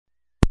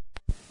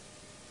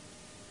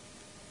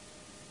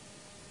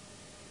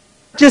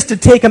just to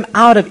take them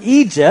out of no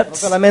Egypt,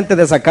 solamente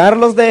de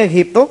sacarlos de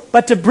Egipto,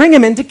 but to bring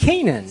them into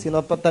Canaan.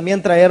 sino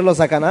también traerlos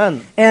a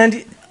Canaán.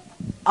 And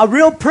a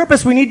real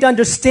purpose we need to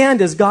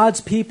understand is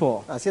God's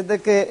people. Así es de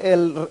que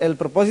el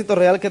propósito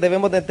real que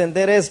debemos de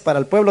entender es para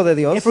el pueblo de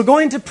Dios. If we're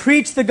going to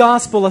preach the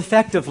gospel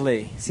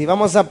effectively, Si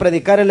vamos a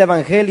predicar el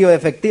evangelio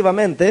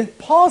efectivamente,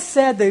 Paul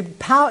said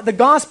the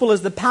gospel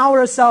is the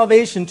power of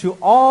salvation to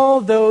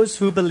all those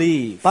who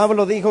believe.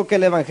 Pablo dijo que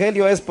el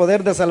evangelio es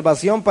poder de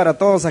salvación para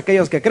todos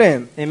aquellos que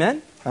creen.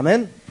 Amen?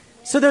 Amén.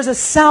 So there's a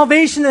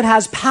salvation that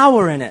has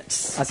power in it.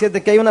 Así es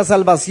de que hay una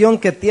salvación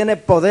que tiene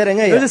poder en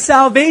There's ella. a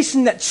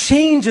salvation that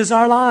changes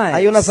our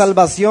Hay una lives.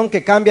 salvación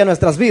que cambia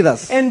nuestras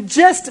vidas. And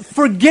just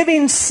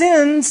forgiving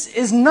sins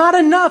is not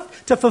enough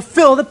to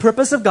fulfill the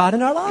purpose of God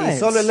in our Y lives.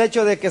 solo el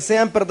hecho de que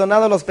sean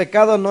perdonados los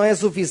pecados no es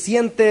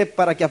suficiente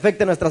para que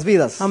afecte nuestras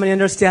vidas. How many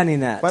understanding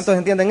that? ¿Cuántos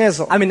entienden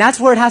eso? I mean, that's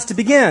where it has to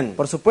begin.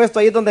 Por supuesto,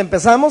 ahí es donde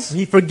empezamos.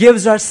 He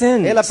forgives our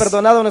sins, Él ha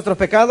perdonado nuestros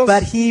pecados,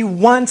 but He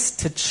wants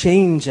to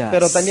change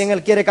pero us. también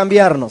Él quiere cambiarnos.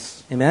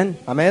 Amen?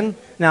 Amén.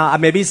 Now,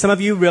 maybe some of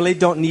you really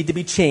don't need to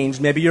be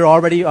changed. Maybe you're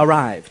already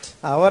arrived.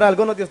 Ahora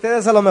algunos de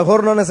ustedes a lo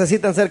mejor no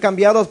necesitan ser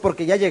cambiados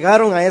porque ya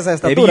llegaron a esa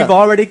Maybe estatura. you've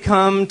already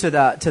come to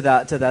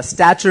the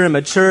stature and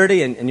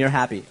maturity and you're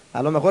happy.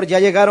 A lo mejor ya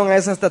llegaron a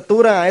esa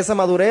estatura, a esa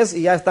madurez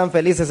y ya están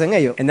felices en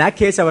ello. In that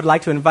case, I would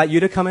like to invite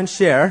you to come and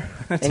share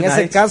En ese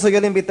tonight. caso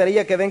yo le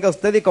invitaría que venga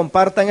usted y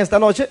compartan esta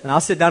noche And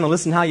I'll sit down and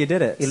listen how you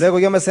did it. y luego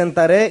yo me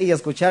sentaré y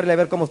escucharle a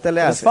ver cómo usted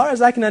le As hace. far as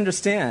I can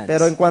understand,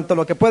 Pero en cuanto a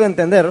lo que puedo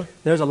entender,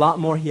 there's a lot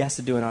more He has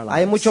to do in our hay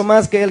lives. mucho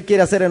más que Él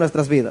quiere hacer en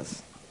nuestras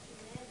vidas.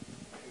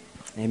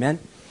 Amen?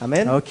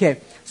 Amén. Okay.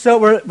 So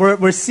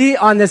we're seeing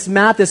on this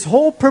map this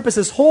whole purpose,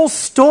 this whole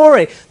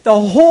story, the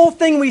whole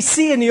thing we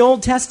see in the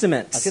Old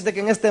Testament. Así es de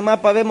que en este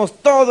mapa vemos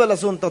todo el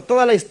asunto,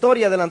 toda la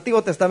historia del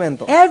Antiguo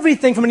Testamento.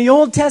 Everything from the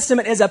Old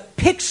Testament is a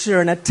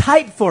picture and a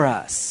type for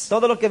us.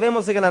 Todo lo que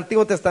vemos en el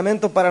Antiguo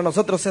Testamento para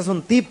nosotros es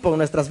un tipo en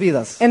nuestras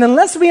vidas. And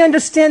unless we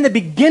understand the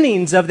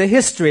beginnings of the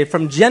history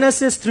from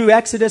Genesis through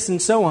Exodus and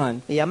so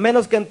on, Y a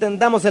menos que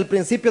entendamos el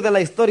principio de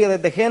la historia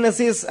desde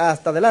Génesis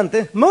hasta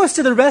adelante, most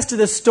of the rest of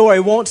the story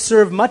won't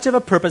serve much of a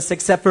purpose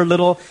except for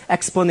little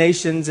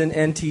explanations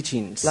and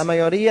teachings. la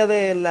mayoría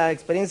de la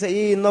experiencia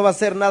allí no va a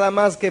ser nada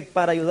más que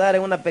para ayudar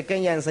en una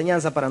pequeña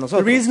enseñanza para The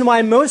nosotros. reason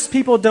why most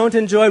people don't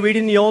enjoy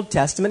reading the Old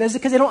Testament is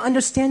because they don't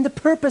understand the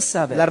purpose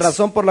of it. La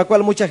razón por la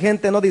cual mucha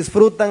gente no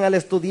disfrutan al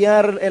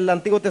estudiar el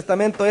Antiguo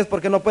Testamento es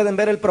porque no pueden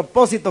ver el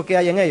propósito que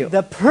hay en ello.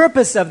 The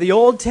purpose of the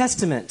Old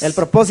Testament El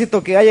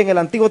propósito que hay en el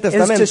Antiguo is to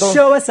Testamento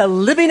show us a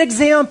living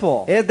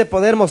example es de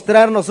poder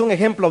mostrarnos un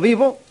ejemplo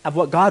vivo of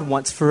what God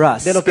wants for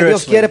us de lo que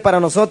Dios quiere spiritually. para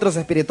nosotros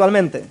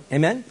espiritualmente.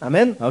 Amen?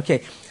 Amén.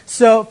 Okay.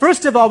 So,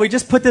 first of all, we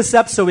just put this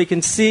up so we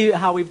can see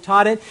how we've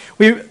taught it.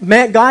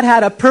 God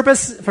had a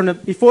purpose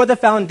before the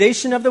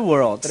foundation of the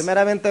world.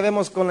 Primeramente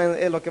vemos con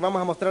lo que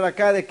vamos a mostrar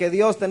acá de que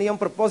Dios tenía un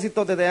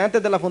propósito desde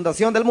antes de la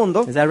fundación del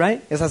mundo. Is that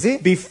right? ¿Es así?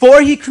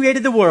 Before He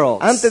created the world,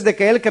 Antes de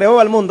que Él creó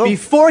al mundo,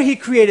 before He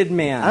created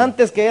man,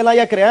 antes que Él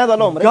haya creado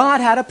al hombre,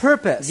 God had a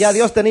purpose. ya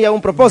Dios tenía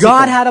un propósito.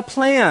 God had a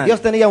plan. Dios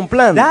tenía un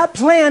plan. That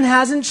plan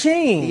hasn't Y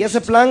changed.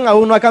 ese plan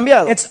aún no ha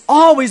cambiado. It's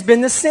always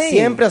been the same.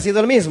 Siempre ha sido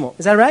el mismo.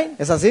 Is that right?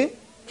 ¿Es así?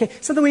 Okay,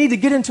 something we need to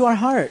get into our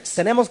hearts.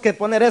 Tenemos que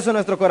poner eso en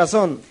nuestro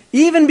corazón.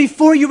 Even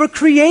before you were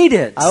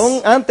created, Aún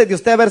antes de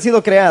usted haber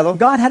sido creado,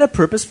 God had a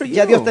purpose for you.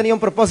 ya Dios tenía un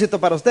propósito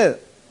para usted.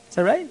 Is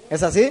that right?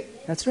 ¿Es así?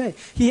 That's right.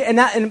 And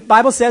the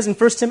Bible says in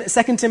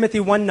 2 Timothy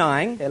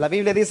 1:9, La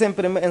Biblia dice en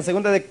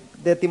 2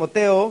 de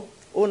Timoteo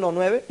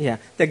 1:9 yeah,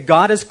 that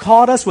God has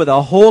called us with a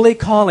holy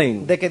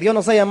calling, de que Dios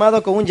nos ha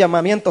llamado con un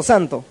llamamiento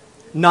santo,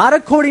 not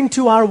according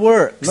to our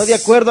works. no de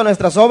acuerdo a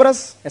nuestras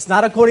obras, It's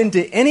not according to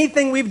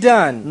anything we've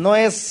done. no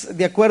es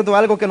de acuerdo a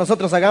algo que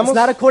nosotros It's hagamos,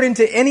 not according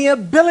to any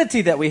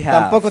ability that we have.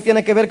 tampoco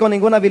tiene que ver con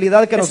ninguna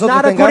habilidad que It's nosotros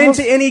not according tengamos,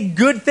 to any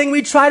good thing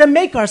we try to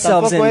make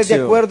ourselves tampoco es de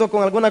into. acuerdo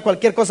con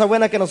cualquier cosa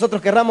buena que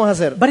nosotros querramos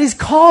hacer, But He's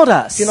called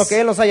us sino que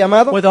Él nos ha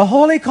llamado with a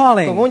holy con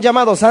calling, un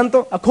llamado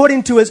santo,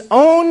 according to His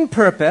own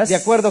purpose de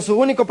acuerdo a su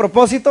único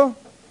propósito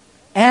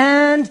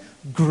and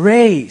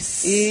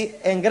grace, y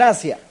en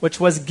gracia, which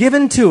was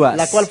given to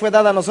la cual us fue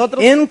dada a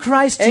nosotros in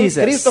Christ en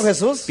Jesus Cristo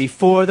Jesús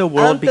before the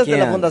world antes de la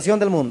began. fundación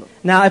del mundo.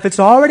 Now, if it's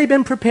already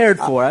been prepared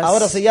for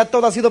Ahora, us, si ya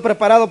todo ha sido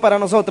preparado para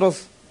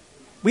nosotros,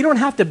 we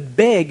don't have to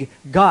beg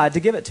God to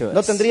give it to no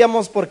us.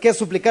 tendríamos por qué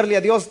suplicarle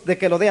a Dios de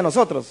que lo dé a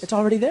nosotros, It's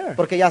already there.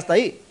 porque ya está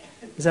ahí.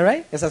 Is that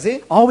right? ¿Es así?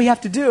 All we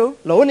have to do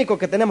Lo único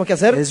que tenemos que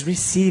hacer is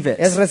receive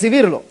es it.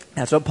 recibirlo.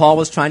 That's what Paul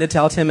was trying to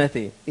tell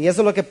Timothy. Y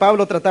eso es lo que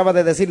Pablo trataba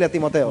de decirle a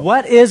Timoteo.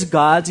 What is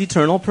God's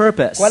eternal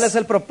purpose? ¿Cuál es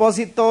el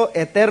propósito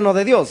eterno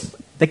de Dios?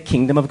 The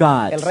kingdom of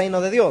God. El reino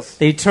de Dios.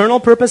 The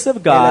eternal purpose of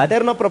El God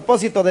eterno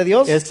propósito de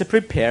Dios is to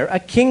prepare a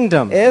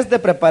kingdom. es de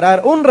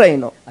preparar un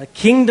reino. A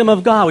kingdom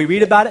of God. We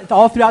read about it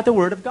all throughout the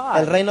Word of El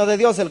God. reino de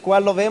Dios, el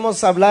cual lo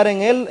vemos hablar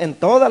en él en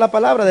toda la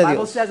palabra de The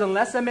Bible Dios. says,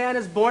 unless a man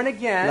is born La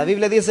again,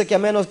 Biblia dice que a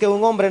menos que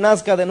un hombre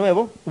nazca de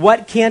nuevo, what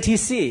can't he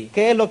see?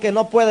 ¿qué es lo que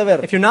no puede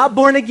ver? If you're not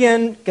born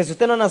again, Que si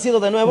usted no ha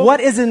nacido de nuevo, what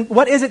is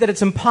it that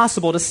it's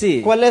impossible to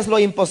see? ¿cuál es lo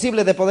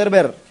imposible de poder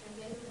ver?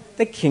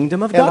 the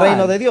kingdom of el God.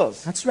 reino de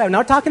Dios. That's right. We're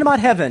not talking about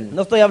heaven.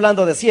 No estoy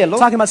hablando de cielo, We're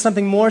talking about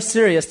something more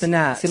serious than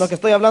that. sino que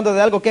estoy hablando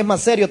de algo que es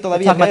más serio We're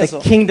todavía talking que about eso.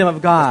 the kingdom of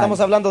Estamos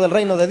God. hablando del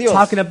reino de Dios.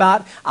 Talking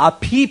about a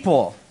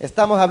people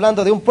Estamos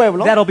hablando de un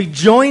pueblo that'll be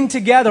joined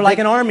together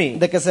like an army.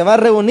 de que se va a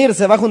reunir,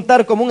 se va a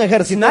juntar como un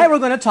ejército. Tonight we're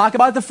going to talk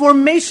about the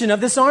formation of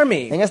this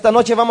army. En esta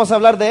noche vamos a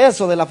hablar de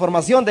eso, de la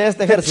formación de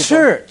este The ejército,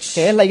 church.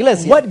 que es la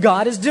iglesia, What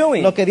God is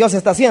doing. lo que Dios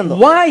está haciendo.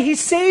 Why He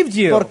saved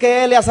you. ¿Por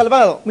qué Él le ha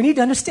salvado? We need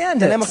to understand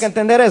Tenemos que it.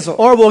 entender eso.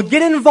 Or we'll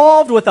get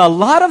involved with a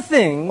lot of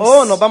things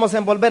O nos vamos a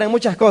envolver en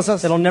muchas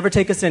cosas that'll never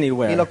take us y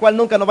anywhere. lo cual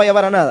nunca nos va a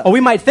llevar a nada. Or we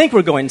might think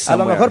we're going A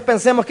lo mejor somewhere,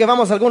 pensemos que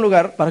vamos a algún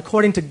lugar, but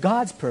according to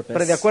God's pero de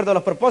purpose, acuerdo a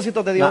los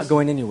propósitos de not Dios,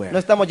 going no anywhere.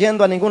 estamos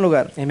yendo a ningún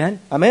lugar. Amen?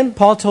 Amén.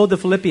 Paul told the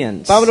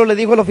Philippians, Pablo le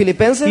dijo a los he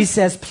filipenses,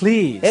 says,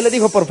 please, él le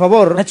dijo, por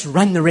favor, let's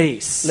run the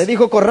race le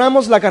dijo,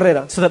 corramos la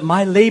carrera. so that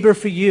my labor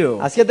for you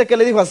Así es de que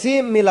le dijo,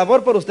 así mi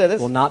labor por ustedes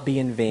will not be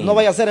in vain. no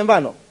vaya a ser en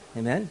vano.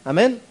 Amen?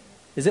 Amén.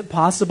 Is it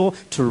possible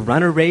to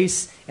run a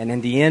race and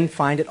in the end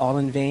find it all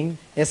in vain?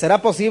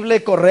 ¿Será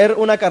posible correr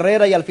una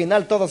carrera y al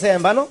final todo sea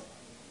en vano?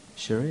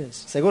 Sure is.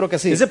 Seguro que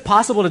sí. Is it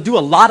possible to do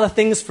a lot of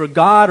things for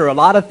God or a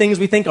lot of things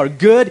we think are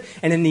good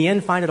and in the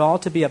end find it all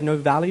to be of no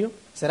value?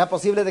 ¿Será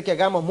posible de que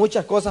hagamos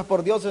muchas cosas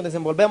por Dios y nos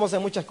desenvolvemos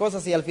en muchas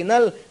cosas y al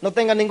final no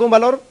tengan ningún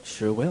valor?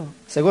 Sure will.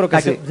 Seguro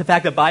que sí. The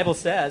fact the Bible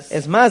says,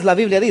 Es más, la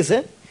Biblia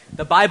dice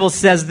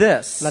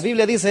this, La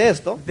Biblia dice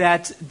esto,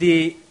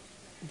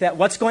 that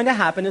what's going to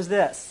happen is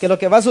this. que lo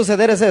que va a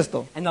suceder es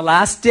esto. In the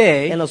last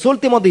day, En los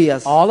últimos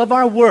días, all of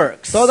our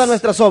works todas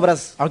nuestras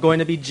obras are going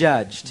to be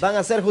judged van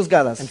a ser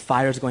juzgadas and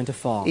fire is going to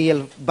fall. y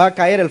va a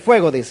caer el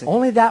fuego, dice.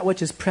 Only that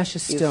which is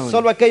precious Y stone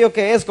solo aquello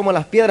que es como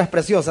las piedras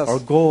preciosas, or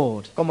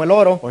gold como el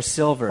oro or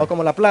silver, o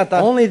como la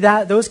plata, only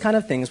those kind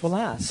of things will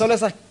last. solo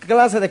esas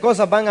clases de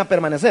cosas van a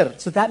permanecer.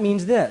 So that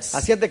means this,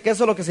 Así es de que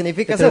eso lo que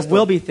significa that es there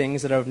will esto, be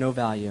things that are of no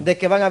value. de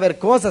que van a haber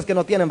cosas que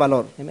no tienen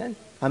valor. Amen?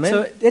 Amén.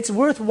 So it's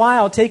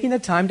worthwhile taking the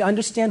time to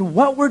understand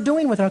what we're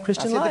doing with our Así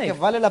Christian es de que life.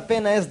 vale la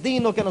pena, es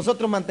digno que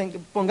nosotros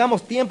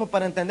pongamos tiempo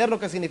para entender lo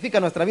que significa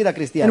nuestra vida And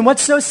cristiana.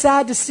 what's so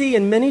sad to see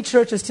in many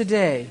churches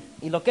today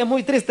Y lo que es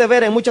muy triste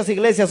ver en muchas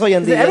iglesias hoy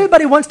en is that día,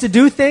 everybody wants to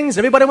do things,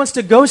 everybody wants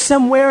to go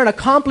somewhere and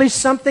accomplish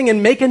something and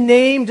make a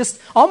name, just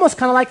almost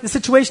kind of like the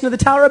situation of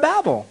the Tower of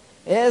Babel.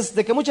 es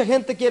de que mucha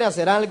gente quiere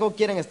hacer algo,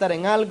 quieren estar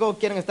en algo,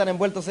 quieren estar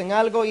envueltos en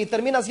algo y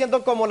termina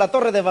siendo como la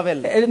Torre de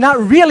Babel, Not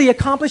really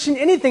accomplishing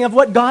anything of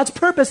what God's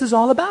purpose is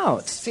all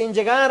about. sin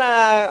llegar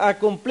a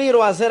cumplir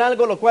o a hacer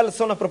algo, lo cual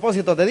son los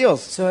propósitos de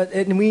Dios. So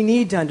we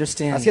need to Así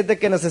understand, es de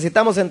que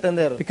necesitamos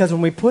entender, because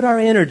when we put our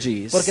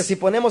energies, porque si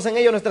ponemos en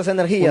ello nuestras when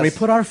we energías,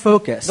 put our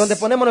focus donde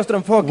ponemos nuestro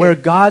where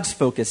enfoque, God's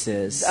focus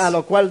is, a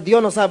lo cual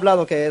Dios nos ha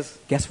hablado que es,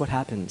 guess what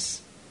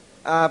happens?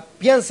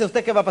 piense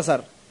usted qué va a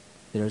pasar.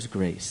 There's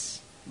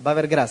grace. Va a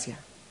haber gracia,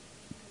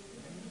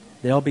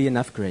 There'll be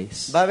enough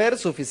grace. va a haber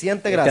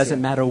suficiente It gracia.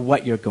 doesn't matter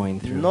what you're going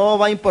through. No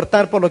va a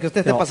importar por lo que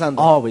usted esté There'll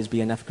pasando. always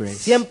be enough grace.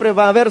 Siempre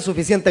va a haber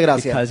suficiente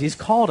gracia. Because He's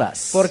called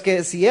us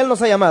Porque si Él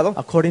nos ha llamado,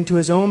 according to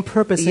His own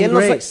purpose y Él and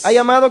nos grace, ha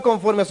llamado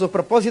conforme a sus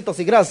propósitos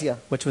y gracia,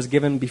 which was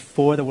given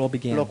before the world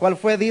began. lo cual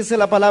fue, dice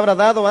la palabra,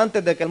 dado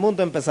antes de que el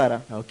mundo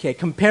empezara. Okay,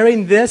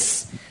 comparing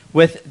this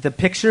with the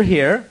picture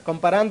here,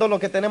 Comparando lo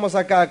que tenemos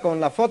acá con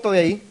la foto de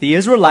ahí, the el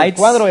Israelites,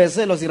 cuadro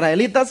ese, los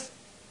israelitas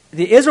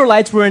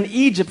were in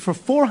Egypt for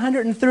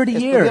 430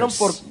 estuvieron years.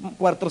 por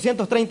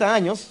 430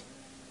 años.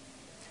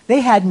 They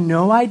had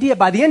no idea.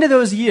 By the end of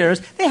those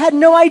years, they had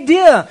no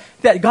idea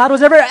that God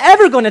was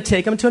ever going to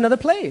take them to another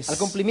place. Al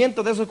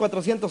cumplimiento de esos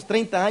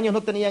 430 años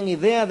no tenían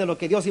idea de lo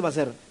que Dios iba a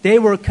hacer. They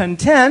were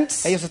content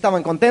Ellos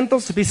estaban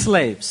contentos to be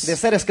slaves. de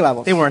ser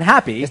esclavos. They weren't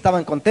happy.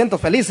 Estaban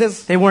contentos,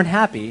 felices. They weren't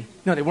happy.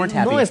 No, they weren't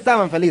happy. No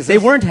estaban felices. They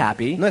weren't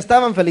happy, No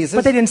estaban felices,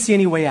 but they didn't see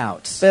any way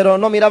out. pero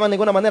no miraban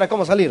ninguna manera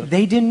cómo salir.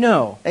 They didn't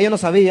know Ellos no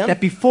sabían that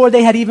before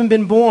they had even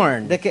been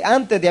born, de que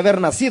antes de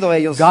haber nacido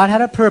ellos, God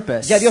had a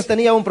purpose ya Dios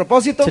tenía un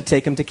propósito to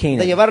take them to de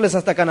Canaan. llevarles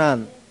hasta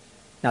Canaán.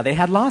 Now, they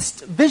had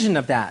lost vision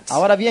of that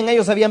Ahora bien,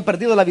 ellos habían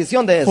perdido la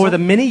visión de eso for the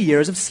many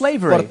years of por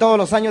slavery. todos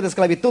los años de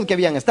esclavitud que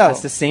habían estado.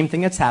 That's the same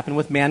thing that's happened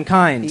with Y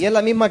mankind. es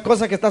la misma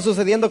cosa que está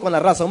sucediendo con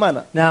la raza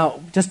humana. Now,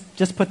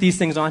 just put these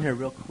things on here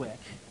real quick.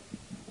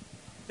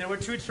 There were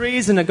two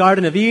trees in the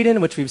Garden of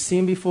Eden, which we've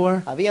seen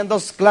before. Habían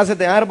dos clases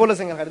de árboles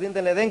en el jardín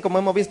del Edén, como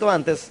hemos visto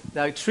antes.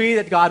 The tree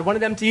that God wanted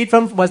them to eat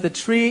from was the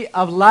tree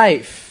of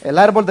life. El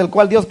árbol del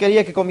cual Dios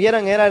quería que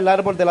comieran era el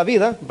árbol de la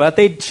vida, But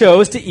they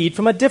chose to eat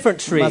from a different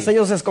tree. mas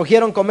ellos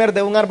escogieron comer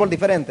de un árbol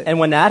diferente. And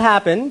when that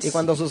happened, Y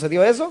cuando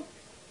sucedió eso,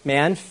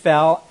 man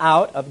fell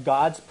out of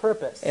God's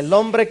purpose. el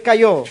hombre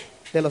cayó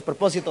de los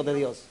propósitos de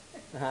Dios.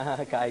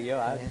 Cayó.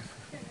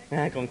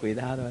 Con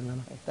cuidado,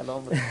 hermano. Ahí está el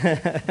hombre.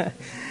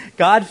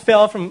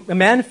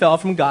 Man fell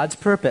from God's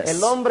purpose.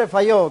 El hombre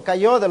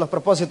cayó de los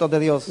propósitos de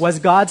Dios. Was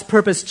God's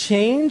purpose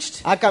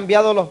changed? ¿Ha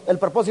cambiado el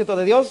propósito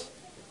de Dios?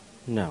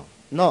 No.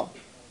 No.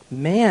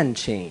 Man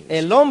changed.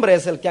 El hombre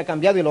es el que ha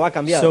cambiado y lo ha So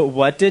cambiado.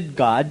 what did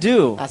God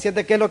do? Así es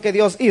de que es lo que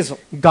Dios hizo.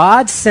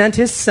 God sent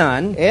His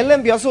Son, Él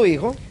envió a su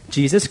Hijo,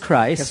 Jesus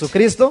Christ.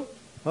 Jesucristo.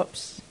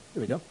 Oops.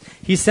 Here we go.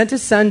 He sent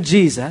his son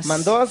Jesus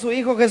mandó a su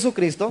Hijo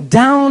Jesucristo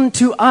down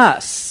to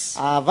us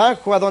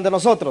abajo a donde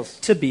nosotros,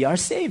 to be our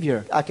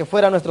Savior. a que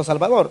fuera nuestro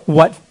Salvador.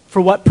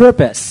 For what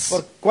purpose?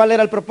 ¿Cuál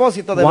era el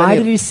propósito de Why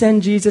did venir? he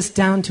send Jesus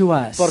down to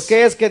us? ¿Por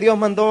qué es que Dios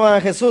mandó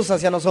a Jesús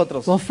hacia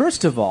nosotros? Well,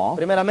 first of all,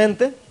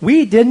 Primeramente,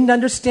 we didn't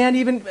understand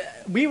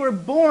we were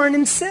born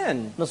in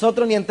sin.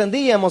 nosotros ni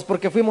entendíamos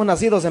porque fuimos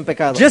nacidos en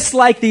pecado. Just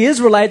like the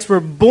Israelites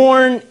were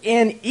born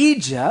in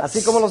Egypt,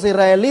 Así como los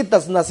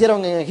israelitas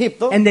nacieron en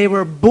Egipto and they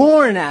were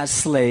born as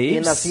y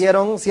slaves,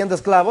 nacieron siendo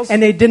esclavos,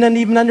 and they didn't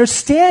even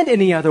understand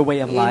any other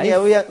way of y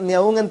life. ni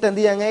aún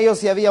entendían ellos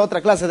si había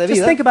otra clase de Just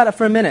vida. think about it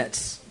for a minute.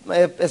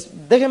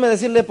 Déjeme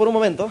decirle por un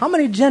momento, How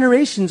many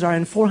generations are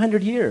in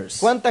 400 years?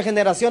 ¿cuántas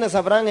generaciones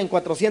habrán en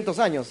 400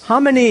 años?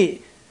 How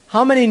many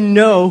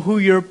know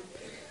who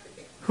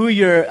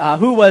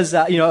was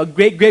a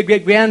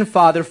great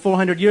grandfather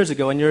 400 years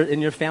ago in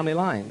your family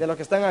line? De los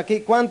que están aquí,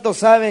 ¿cuántos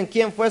saben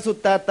quién fue su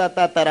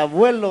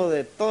tatarabuelo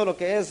de todo lo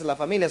que es la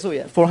familia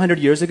suya? 400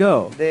 years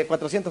ago. De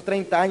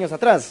 430 años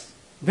atrás.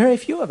 Very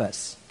few of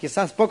us.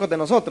 Quizás pocos de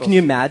nosotros. Can you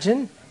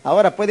imagine?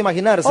 Ahora puede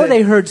imaginarse. Oh,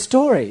 they heard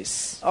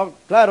stories. Oh,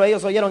 claro,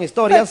 ellos oyeron But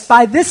historias.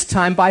 by this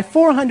time, by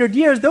 400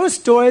 years, those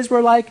stories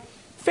were like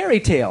fairy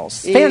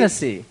tales, Y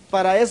fantasy.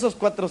 para esos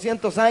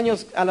 400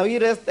 años, al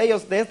oír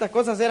ellos de estas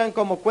cosas, eran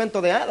como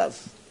cuento de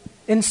hadas.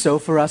 And so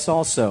for us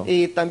also.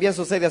 Y también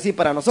sucede así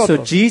para So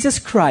nosotros. Jesus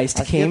Christ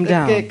Así came es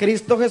de que down.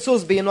 Cristo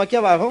Jesús vino aquí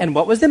abajo. And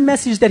what was the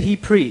message that he ¿Y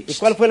preached?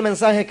 cuál fue el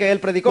mensaje que él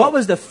predicó? What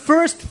was the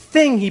first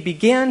thing he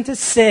began to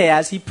say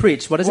as he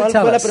preached? What does it ¿Cuál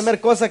tell fue la us? primera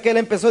cosa que él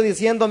empezó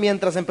diciendo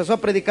mientras empezó a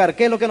predicar?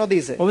 ¿Qué es lo que nos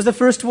dice? What was the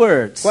first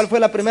words? ¿Cuál fue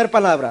la primera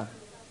palabra?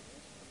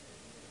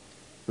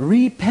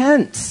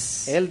 Repent,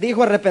 Él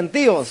dijo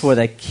arrepentíos, for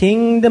the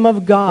kingdom of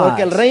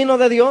porque el God reino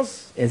de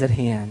Dios is at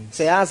hand.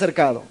 se ha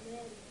acercado.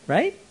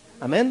 Right?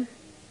 Amén.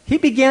 He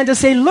began to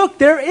say, look,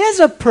 there is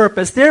a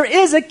purpose, there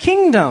is a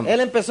kingdom. Él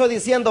empezó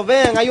diciendo,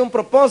 vean, hay un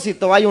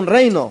propósito, hay un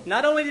reino.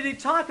 Not only did he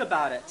talk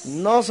about it,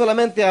 No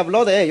solamente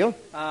habló de ello,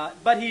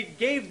 but he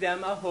gave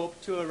them a hope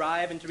to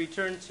arrive and to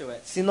return to it.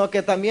 sino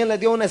que también le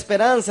dio una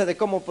esperanza de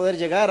cómo poder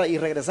llegar y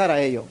regresar a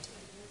ello.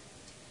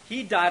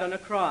 He died on a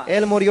cross.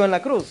 Él murió en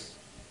la cruz.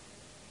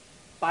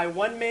 By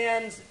one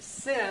man's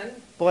sin,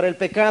 Por el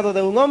pecado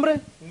de un hombre,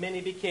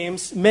 many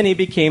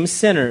became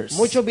sinners.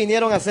 muchos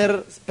vinieron a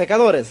ser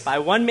pecadores. By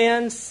one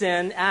man's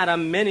sin,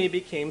 Adam, many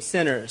became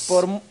sinners.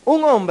 Por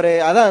un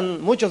hombre,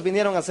 Adán, muchos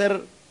vinieron a ser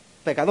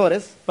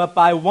pecadores. But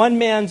by one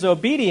man's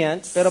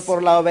obedience, Pero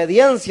por la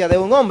obediencia de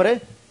un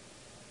hombre,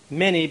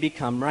 many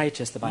become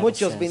righteous, the Bible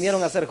muchos says.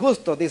 vinieron a ser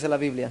justos, dice la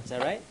Biblia. Is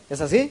that right? ¿Es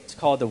así? It's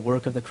called the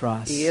work of the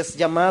cross. Y es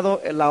llamado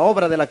la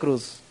obra de la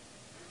cruz.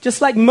 Just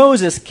like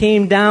Moses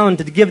came down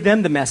to give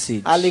them the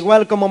message. Al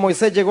igual como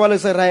Moisés llegó a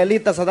los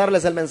israelitas a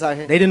darles el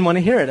mensaje, They didn't want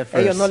to hear it at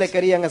ellos no le first.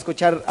 querían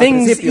escuchar al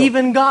Things principio.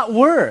 even got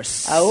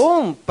worse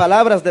Aún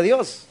palabras de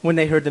Dios. when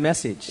they heard the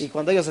message. Y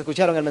cuando ellos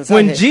escucharon el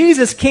When mensaje,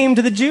 Jesus came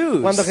to the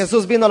Jews, cuando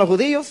Jesús vino a los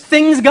judíos,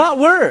 things got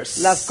worse.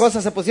 las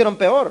cosas se pusieron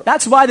peor.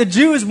 That's why the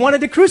Jews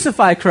wanted to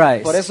crucify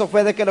Christ. Por eso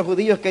fue de que los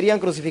judíos querían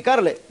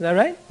crucificarle. Is that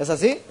right? ¿Es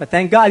así? But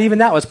thank God, even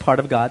that was part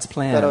of God's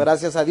Pero plan.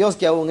 gracias a Dios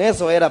que aún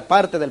eso era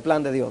parte del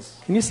plan de Dios.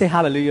 Can you say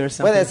hallelujah or ¿Puede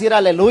something? decir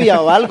aleluya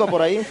o algo por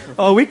ahí?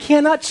 Oh, we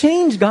cannot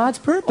change God's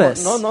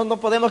purpose. No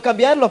podemos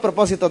cambiar los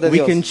propósitos de We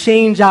Dios. can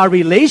change our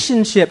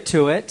relationship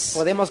to it,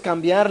 Podemos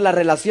cambiar la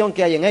relación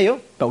que hay en ello,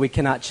 but we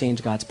cannot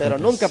change God's pero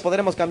purpose. nunca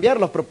podremos cambiar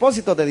los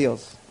propósitos de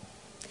Dios.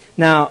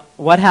 Now,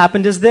 what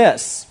happened is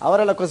this.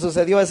 Ahora lo que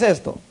sucedió es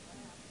esto.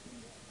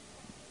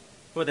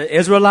 For the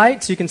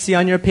Israelites, you can see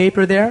on your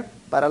paper there,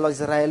 Para los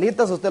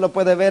israelitas, usted lo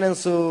puede ver en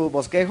su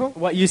bosquejo.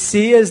 what you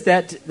see is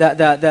that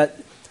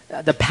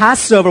the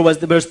Passover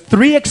there was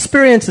three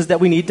experiences that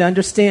we need to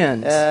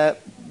understand.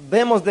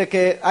 Vemos de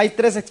que hay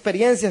tres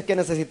experiencias que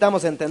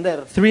necesitamos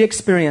entender. Three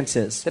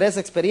experiences. Tres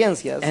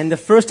experiencias. And the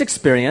first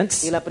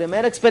experience Y la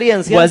primera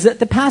experiencia was at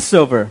the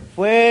Passover.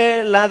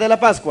 fue la de la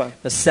Pascua.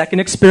 The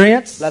second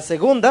experience La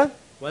segunda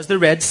was the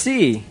Red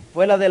Sea.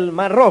 fue la del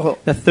Mar Rojo.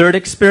 The third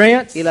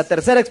experience, Y la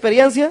tercera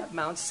experiencia,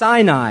 Mount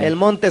Sinai. el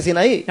monte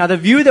Sinaí. Now, the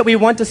view that we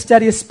want to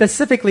study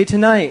specifically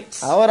tonight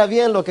Ahora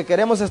bien, lo que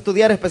queremos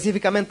estudiar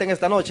específicamente en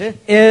esta noche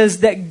is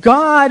that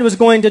God was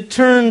going to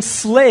turn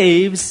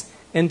slaves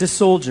into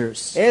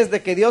soldiers. es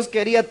de que Dios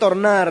quería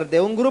tornar de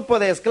un grupo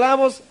de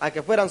esclavos a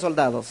que fueran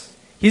soldados.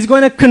 He's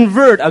going to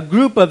convert a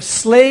group of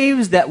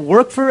slaves that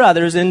work for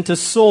others into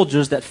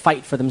soldiers that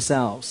fight for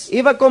themselves.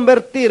 Iba a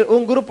convertir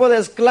un grupo de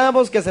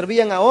esclavos que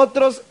servían a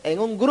otros en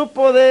un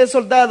grupo de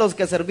soldados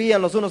que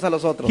servían los unos a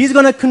los otros. He's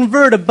going to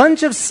convert a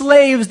bunch of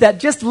slaves that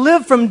just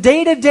live from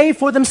day to day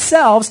for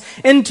themselves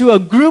into a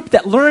group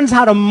that learns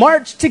how to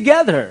march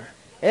together.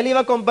 Él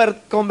iba a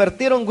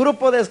convertir un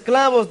grupo de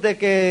esclavos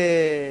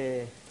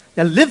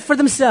That live for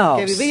que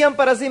themselves. vivían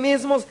para sí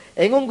mismos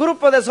en un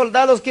grupo de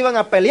soldados que iban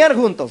a pelear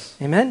juntos.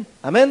 Amen.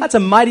 Amén. That's a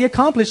mighty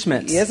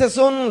accomplishment. Y ese es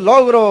un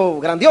logro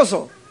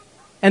grandioso.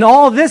 And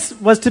all this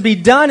was to be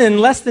done in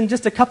less than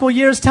just a couple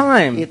years' Y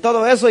time.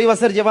 todo eso iba a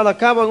ser llevado a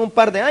cabo en un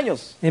par de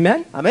años.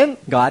 Amen? Amén.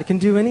 God can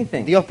do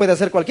anything. Dios puede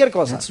hacer cualquier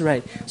cosa. That's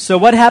right. So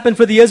what happened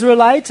for the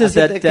Israelites is Así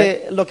de that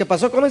que lo que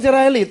pasó con los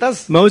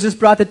israelitas, Moses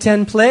brought the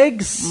 10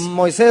 plagues.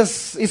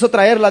 Moisés hizo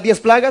traer las 10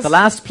 plagas. The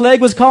last plague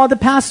was called the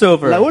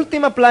Passover, La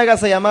última plaga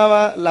se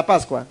llamaba la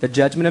Pascua. the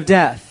judgment of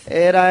death.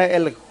 Era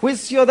el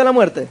juicio de la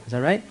muerte. Is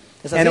that right?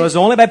 ¿Es And así? it was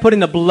only by putting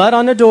the blood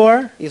on the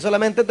door Y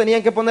solamente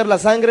tenían que poner la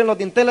sangre en los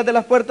dinteles de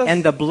las puertas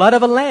and the blood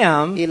of a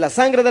lamb y la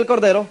sangre del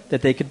cordero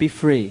that they could be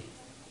free.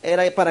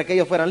 era para que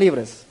ellos fueran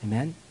libres.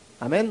 Amen.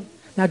 Amén.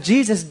 Now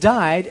Jesus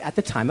died at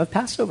the time of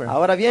Passover.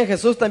 Ahora bien,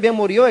 Jesús también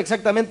murió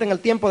exactamente en el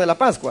tiempo de la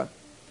Pascua.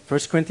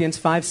 1 Corinthians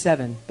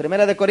 5:7.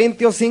 Primera de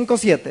Corintios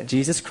 5:7.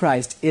 Jesus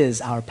Christ is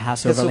our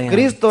Passover lamb.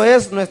 Jesucristo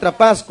es nuestra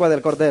Pascua del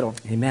cordero.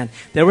 Amen.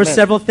 There were Amen.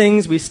 several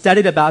things we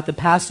studied about the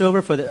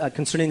Passover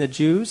concerning the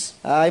Jews.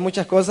 Hay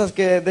muchas cosas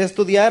que de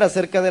estudiar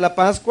acerca de la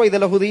Pascua y de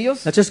los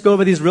judíos, Let's just go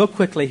over these real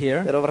quickly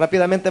here. pero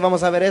rápidamente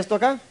vamos a ver esto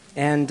acá.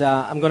 And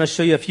I'm going to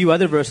show you a few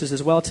other verses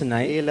as well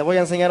tonight. Y le voy a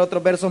enseñar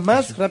otros versos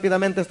más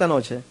rápidamente esta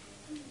noche.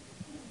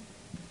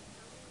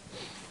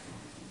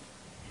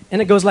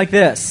 And it goes like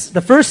this.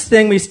 The first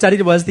thing we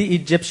studied was the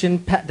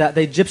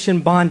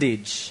Egyptian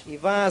bondage. Y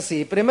va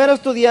así. Primero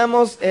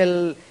estudiamos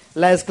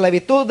la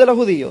esclavitud de los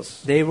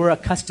judíos. They were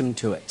accustomed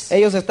to it.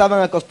 Ellos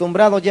estaban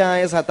acostumbrados ya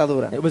a esa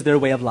atadura. It was their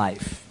way of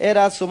life.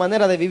 Era su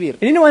manera de vivir.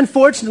 And you know,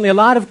 unfortunately, a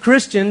lot of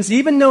Christians,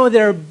 even though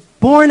they're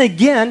born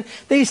again,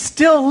 they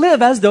still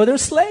live as though they're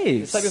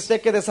slaves. ¿Sabe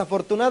usted que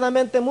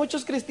desafortunadamente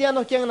muchos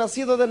cristianos que han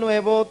nacido de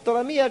nuevo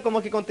todavía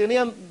como que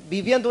continúan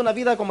viviendo una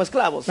vida como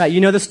esclavos? Right, you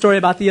know the story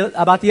about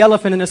the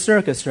elephant in the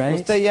circus, right?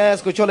 Usted ya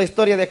escuchó la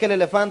historia de aquel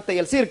elefante y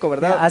el circo,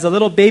 ¿verdad? As a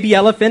little baby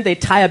elephant, they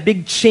tie a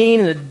big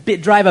chain and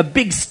drive a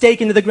big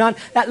stake into the ground.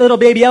 That little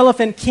baby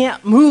elephant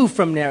can't move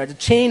from there. The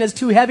chain is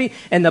too heavy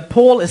and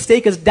the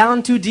stake is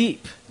down too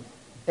deep.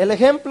 El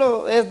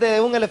ejemplo es de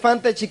un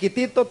elefante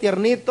chiquitito,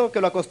 tiernito, que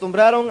lo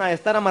acostumbraron a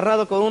estar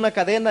amarrado con una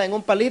cadena en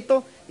un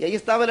palito, y ahí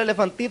estaba el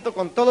elefantito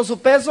con todo su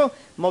peso,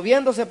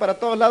 moviéndose para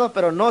todos lados,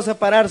 pero no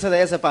separarse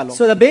de ese palo.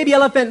 So the baby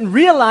elephant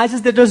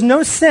realizes that there's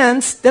no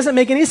sense, doesn't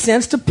make any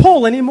sense to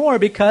pull anymore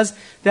because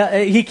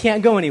he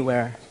can't go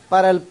anywhere.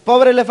 Para el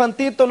pobre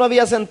elefantito no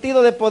había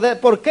sentido de poder,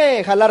 ¿por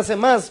qué jalarse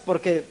más?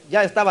 Porque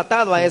ya estaba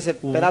atado a ese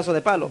pedazo de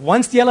palo.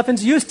 Once the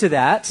elephant's used to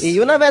that, Y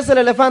una vez el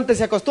elefante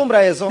se acostumbra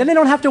a eso, then they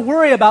don't have to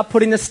worry about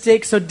putting the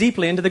stake so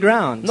deeply into the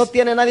ground. no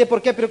tiene nadie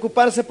por qué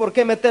preocuparse por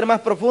qué meter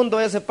más profundo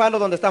ese palo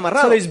donde está So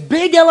amarrado. these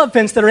big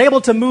elephants that are able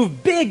to move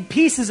big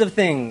pieces of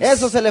things,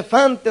 Esos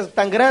elefantes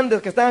tan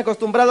grandes que están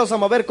acostumbrados a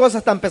mover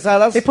cosas tan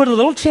pesadas, they put a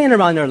little chain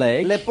around their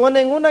leg, le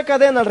ponen una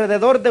cadena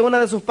alrededor de una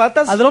de sus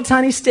patas a little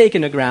tiny stake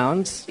in the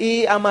ground,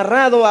 y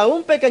amarrado a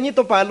un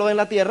pequeñito palo en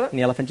la tierra, and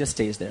the elephant just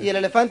stays y there. el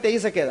elefante ahí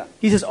se queda.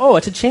 He says, oh,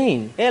 it's a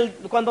chain, Él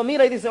cuando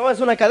mira y dice, oh,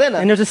 es una cadena,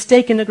 and there's a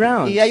stake in the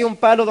ground. y hay un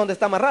palo donde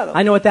está amarrado.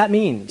 I know what that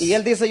means. Y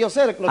él dice, yo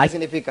sé lo que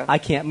significa. I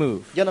can't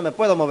move. Yo no me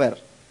puedo mover.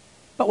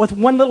 But with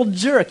one little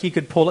jerk, he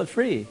could pull it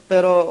free.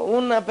 Pero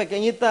un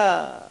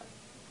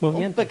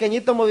Movimiento.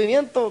 pequeñito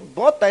movimiento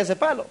bota ese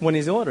palo. When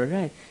he's ordered,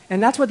 right?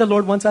 And that's what the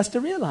Lord wants us to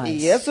realize.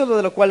 Y eso es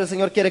de lo cual el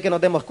Señor quiere que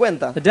nos demos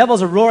cuenta. The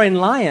devil's a roaring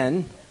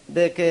lion.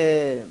 De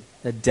que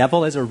The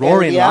devil is a el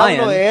roaring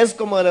diablo lion. es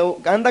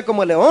anda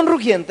como león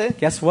rugiente.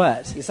 Guess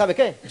what? ¿Y sabe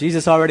qué?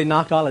 Jesus already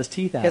knocked all his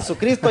teeth out.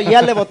 Jesucristo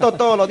ya le botó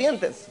todos los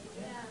dientes.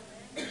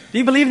 Do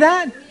you believe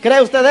that?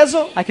 ¿Cree usted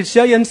eso? I could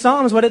show you in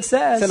Psalms what it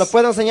says. Se lo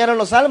puedo enseñar en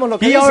los salmos lo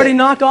que He already dice.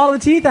 knocked all the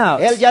teeth out.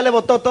 Él ya le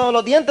botó todos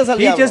los dientes al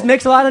He diablo. just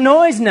makes a lot of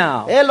noise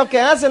now. Él lo que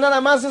hace nada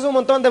más es un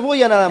montón de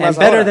bulla nada And más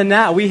better ahora. than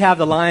that, we have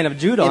the Lion of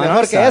Judah Y on our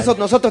mejor que side. eso,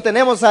 nosotros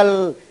tenemos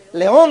al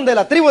león de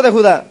la tribu de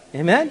Judá.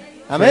 Amen?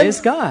 Amén.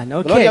 Praise God.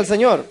 Gloria Okay. al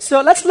Señor.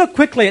 So let's look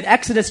quickly at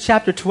Exodus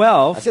chapter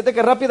 12. Así es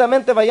que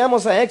rápidamente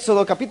vayamos a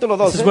Éxodo capítulo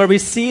This is 12, where we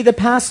see the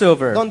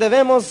Passover. donde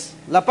vemos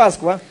la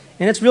Pascua.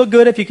 And it's real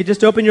good if you could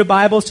just open your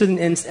Bibles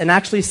and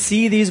actually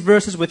see these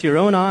verses with your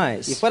own Y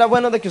eyes. fuera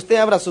bueno de que usted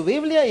abra su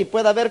Biblia y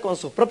pueda ver con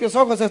sus propios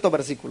ojos estos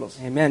versículos.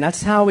 Amen.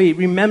 That's how we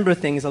remember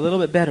things a little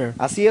bit better.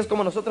 Así es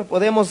como nosotros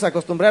podemos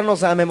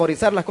acostumbrarnos a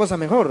memorizar las cosas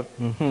mejor.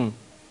 Mhm.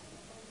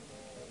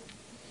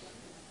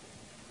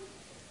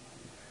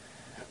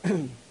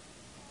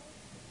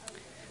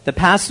 The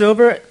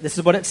Passover, this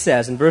is what it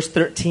says in verse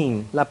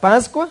 13. La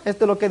Pascua,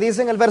 esto es lo que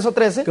dice en el verso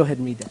 13. Go ahead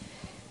and read that.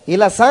 Y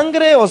la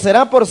sangre os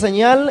será por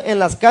señal en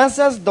las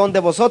casas donde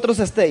vosotros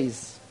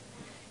estéis.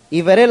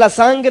 Y veré la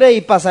sangre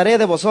y pasaré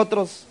de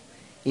vosotros.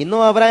 Y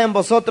no habrá en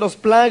vosotros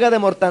plaga de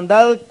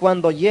mortandad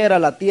cuando hiera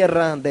la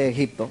tierra de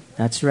Egipto.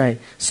 That's right.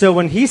 So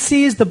when he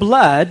sees the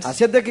blood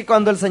Así es de que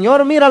cuando el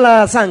Señor mira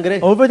la sangre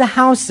over the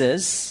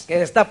houses,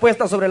 que está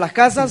puesta sobre las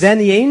casas, then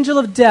the angel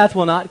of death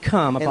will not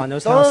come upon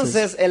those houses.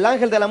 entonces el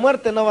ángel de la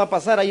muerte no va a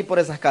pasar ahí por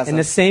esas In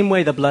the casas. same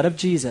way, the blood of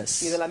Y Jesus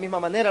de la misma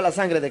manera la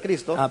sangre de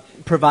Cristo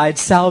provides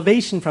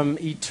salvation from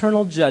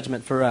eternal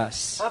judgment for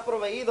us. ha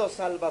proveído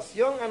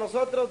salvación a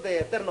nosotros de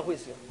eterno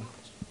juicio.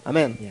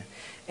 Amén. Yeah.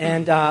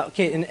 And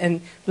okay,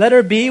 and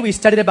letter B, we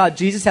studied about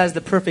Jesus as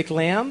the perfect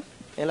lamb.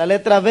 En la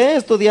letra B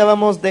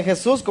estudiábamos de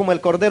Jesús como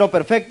el Cordero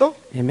Perfecto.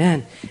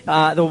 Amen.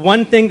 The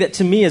one thing that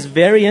to me is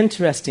very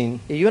interesting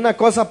Y una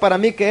cosa para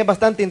mí que es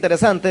bastante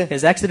interesante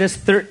is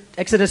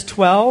Exodus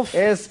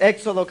 12 es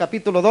Éxodo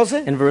capítulo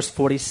 12, and verse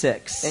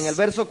 46. en el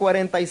verso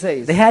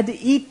 46. They had to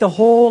eat the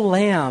whole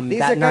lamb Dice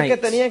that acá que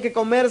night. tenían que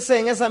comerse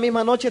en esa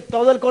misma noche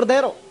todo el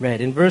cordero. Right.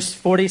 In verse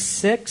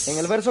 46, En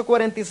el verso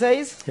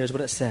 46, here's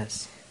what it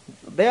says.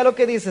 vea lo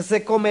que dice: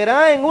 se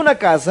comerá en una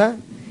casa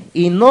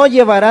y no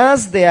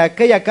llevarás de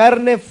aquella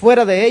carne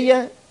fuera de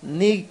ella,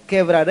 ni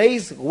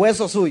quebraréis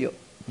hueso suyo.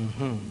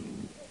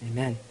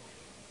 Amen.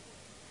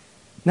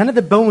 None of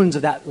the bones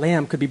of that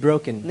lamb could be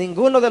broken.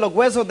 Ninguno de los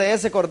huesos de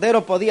ese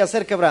cordero podía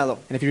ser quebrado.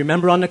 And if you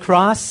remember on the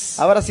cross,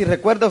 Ahora, si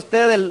recuerda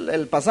usted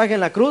el pasaje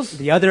en la cruz,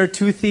 the other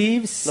two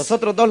thieves, los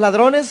otros dos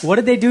ladrones, what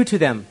did they do to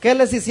them? ¿qué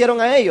les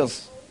hicieron a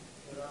ellos?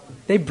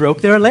 They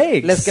broke their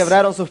Les legs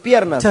quebraron sus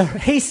piernas to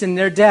hasten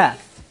their death.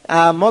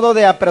 a modo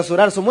de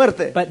apresurar su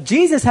muerte. But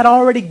Jesus had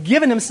already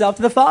given himself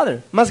to the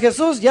Father. Mas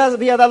Jesús ya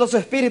había dado su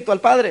espíritu al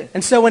Padre.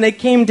 And so when they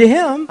came to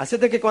him, Así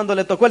de que cuando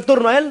le tocó el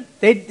turno a él,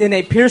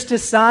 they pierced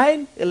his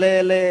side.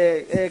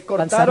 le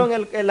cortaron,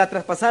 la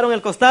traspasaron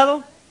el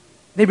costado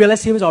They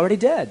realized he was already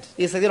dead,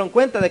 y se dieron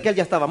cuenta de que él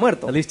ya estaba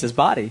muerto. at least his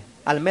body.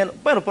 Al menos,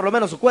 bueno, por lo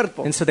menos su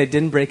cuerpo. And so they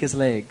didn't break his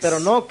legs. Pero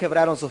no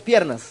quebraron sus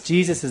piernas.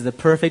 Jesus is the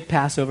perfect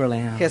Passover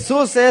lamb.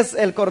 Jesús es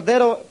el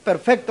cordero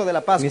perfecto de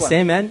la Can you Pascua.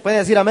 say amen? ¿Puede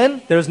decir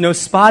amén? There's no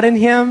spot in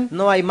him,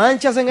 No hay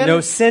manchas en él.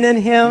 no sin in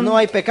him, No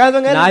hay pecado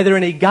en él. neither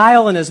any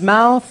guile in his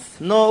mouth,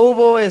 No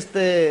hubo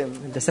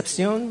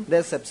deception.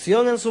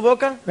 decepción en su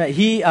boca. Right?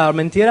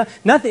 Mentira.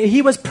 Nothing.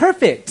 He was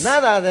perfect.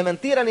 Nada de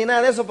mentira ni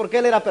nada de eso porque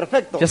él era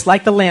perfecto. Just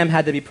like the lamb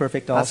had to be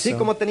perfect Así also.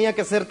 como tenía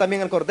que ser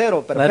también el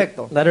cordero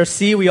perfecto. Letter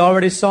C, we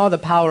already saw the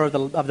power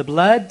of the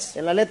blood.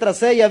 En la letra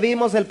C ya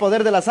vimos el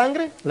poder de la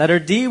sangre.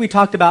 Letter D, we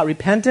talked about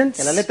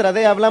repentance. En la letra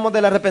D hablamos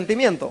del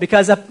arrepentimiento.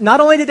 Because not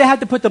only did they have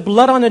to put the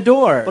blood on the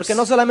doors, Porque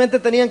no solamente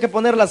tenían que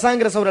poner la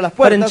sangre sobre las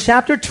but in puertas,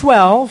 chapter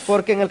 12,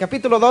 porque en el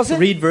capítulo 12,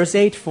 read verse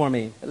 8 for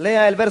me.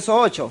 lea el verso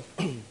 8.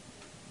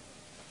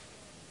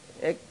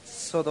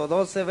 Éxodo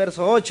 12,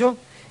 verso 8.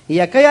 Y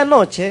aquella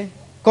noche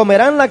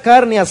comerán la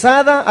carne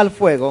asada al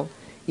fuego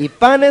y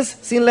panes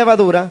sin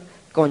levadura,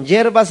 con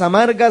hierbas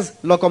amargas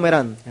lo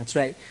comerán. That's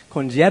right.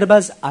 Con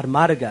hierbas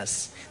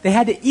amargas. They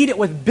had to eat it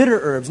with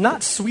bitter herbs,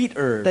 not sweet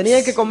herbs.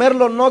 Tenían que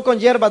comerlo no con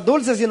hierbas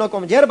dulces, sino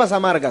con hierbas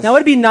amargas. Now, it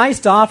would be nice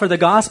to offer the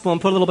gospel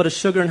and put a little bit of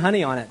sugar and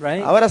honey on it,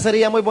 right? Ahora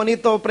sería muy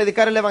bonito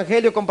predicar el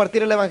evangelio,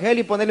 compartir el evangelio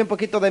y ponerle un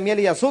poquito de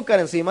miel y azúcar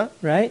encima,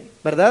 Right?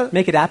 ¿verdad?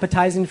 Make it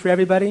appetizing for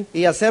everybody.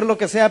 Y hacer lo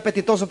que sea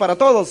apetitoso para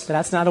todos. But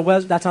that's not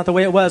the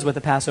way it was with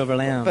the Passover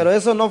lamb. Pero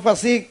eso no fue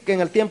así que en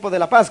el tiempo de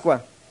la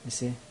Pascua. You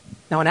see?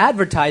 Now, in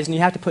advertising,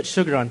 you have to put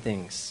sugar on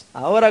things.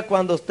 Ahora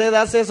cuando usted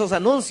hace esos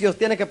anuncios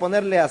tiene que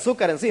ponerle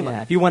azúcar encima.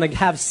 Yeah, if you want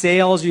to have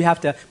sales, you have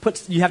to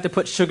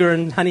put sugar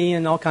and honey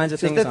and all kinds of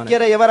Si things usted on it.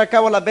 quiere llevar a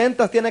cabo las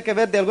ventas tiene que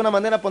ver de alguna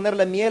manera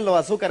ponerle miel o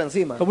azúcar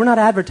encima. But we're not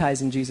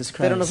advertising Jesus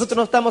Pero Christ. nosotros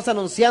no estamos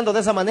anunciando de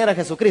esa manera a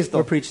Jesucristo.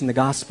 We're preaching the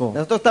gospel.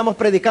 Nosotros estamos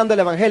predicando el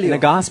And evangelio.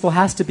 the gospel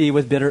has to be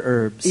with bitter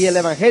herbs. Y el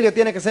evangelio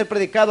tiene que ser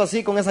predicado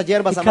así con esas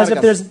hierbas Because if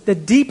amargas. the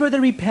deeper the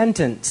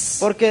repentance,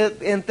 Porque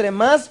entre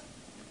más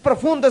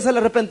profundo es el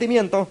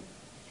arrepentimiento,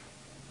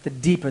 the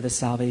deeper the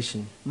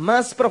salvation.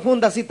 más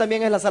profunda así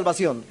también es la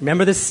salvación.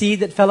 Remember the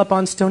seed that fell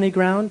upon stony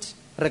ground?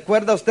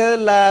 ¿Recuerda usted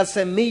la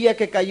semilla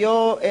que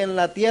cayó en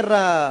la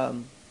tierra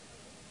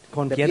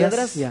Con de piedras?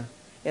 piedras? Yeah.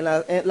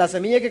 En la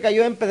semilla que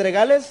cayó en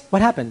pedregales?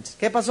 What happened?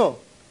 ¿Qué pasó?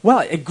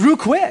 Well, it grew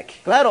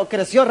quick. Claro,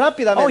 creció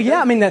rápidamente. Oh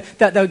yeah, I mean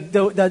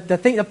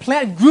the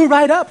plant grew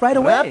right up right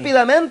away.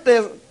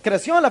 Rápidamente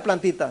creció la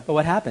plantita. But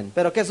what happened?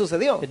 Pero ¿qué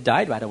sucedió? It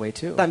died right away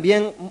too.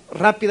 También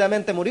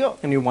rápidamente murió.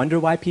 And you wonder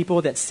why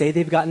people that say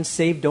they've gotten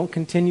saved don't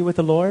continue with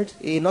the Lord?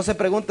 Y no se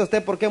pregunta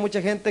usted por qué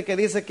mucha gente que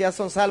dice que ya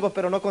son salvos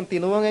pero no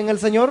continúan en el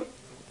Señor.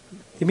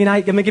 Let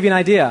me give you an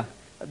idea.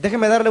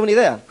 Déjeme darle una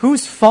idea.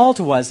 Whose fault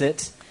was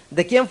it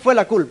 ¿De quién fue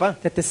la culpa?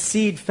 that the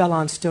seed fell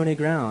on stony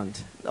ground?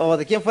 ¿O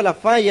de quién fue la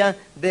falla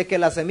de que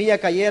la semilla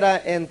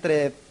cayera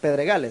entre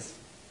pedregales?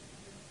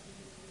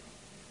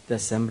 The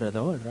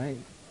sembrador, right?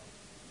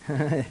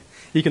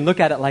 You can look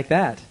at it like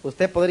that.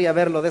 Usted podría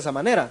verlo de esa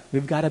manera,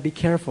 We've got to be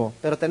careful.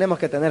 pero tenemos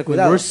que tener When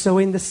cuidado. we're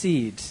sowing the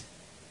seed,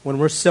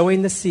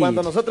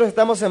 Cuando nosotros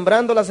estamos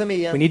sembrando la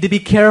semilla, we need to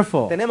be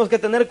careful tenemos que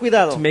tener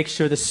cuidado to make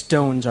sure the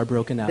stones are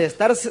broken up. de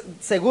estar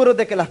seguros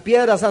de que las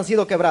piedras han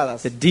sido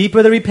quebradas. The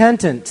deeper the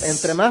repentance,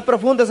 Entre más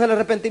profundo es el the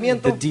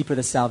arrepentimiento, deeper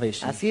the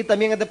salvation. así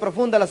también es de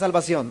profunda la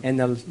salvación. And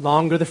the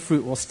longer the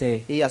fruit will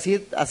stay. Y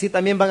así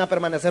también van a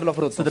permanecer los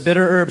So frutos. the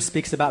bitter herb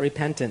speaks about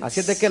repentance.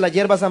 Así es de que las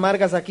hierbas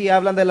amargas aquí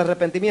hablan del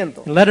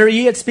arrepentimiento. In letter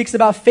E, it speaks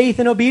about faith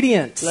and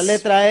obedience. La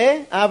letra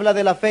E habla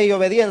de la fe y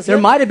obediencia.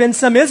 There might have been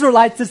some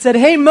Israelites that said,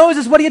 "Hey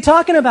Moses, what are you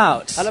talking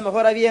about? A lo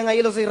mejor habían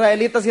ahí los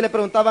israelitas y le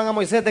preguntaban a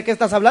Moisés, ¿de qué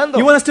estás hablando?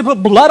 You want us to put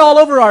blood all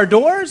over our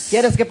doors?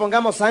 ¿Quieres que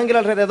pongamos sangre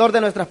alrededor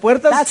de nuestras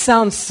puertas? That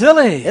sounds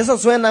silly." Eso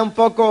suena un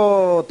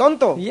poco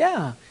tonto.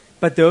 Yeah.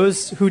 But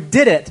those who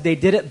did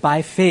it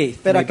by faith.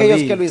 Pero They aquellos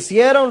que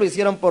believed. lo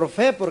hicieron por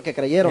fe, porque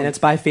creyeron. And it's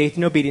by faith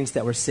and obedience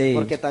that we're saved.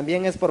 Porque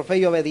también es por fe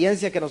y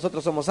obediencia que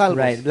nosotros somos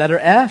salvos. Right. Letter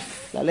F.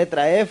 La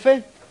letra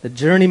F, The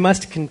journey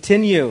must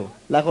continue.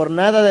 la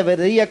jornada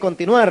debería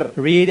continuar.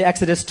 Read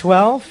Exodus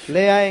 12,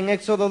 Lea en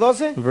Éxodo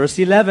 12,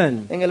 verse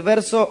 11. en el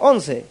verso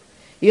 11.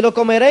 Y lo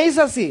comeréis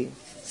así,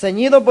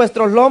 ceñidos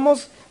vuestros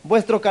lomos,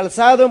 vuestro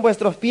calzado en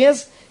vuestros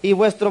pies y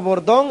vuestro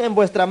bordón en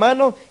vuestra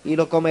mano, y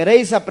lo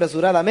comeréis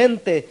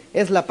apresuradamente.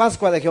 Es la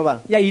Pascua de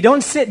Jehová. Yeah, you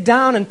don't sit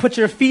down and put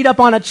your feet up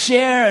on a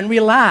chair and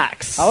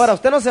relax. Ahora,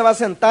 usted no se va a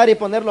sentar y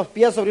poner los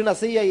pies sobre una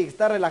silla y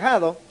estar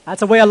relajado. That's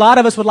the way a lot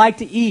of us would like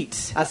to eat.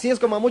 Así es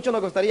como a muchos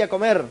nos gustaría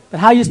comer. But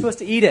how are you supposed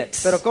to eat it?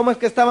 Pero ¿cómo es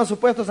que estaban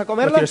supuestos a With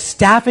comerla? your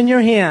staff in your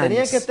Tenían que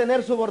hands,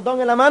 tener su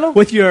bordón en la mano,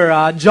 with your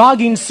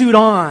jogging suit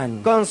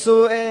on, con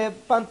su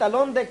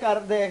pantalón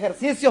de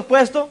ejercicios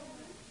puesto,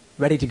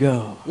 ready to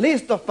go.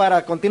 listos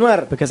para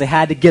continuar. Because they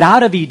had to get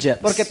out of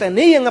Egypt, Porque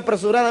tenían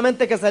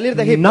apresuradamente que salir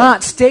de Egipto.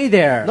 not stay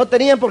there. No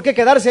tenían por qué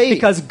quedarse ahí.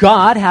 Because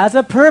God has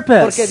a Porque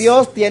purpose.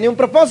 Dios tiene un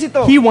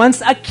propósito. He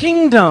wants a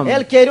kingdom,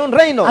 Él quiere un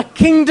reino. a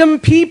kingdom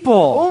people.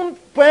 Un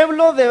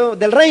pueblo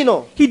del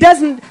reino. He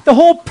doesn't, the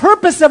whole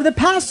purpose of the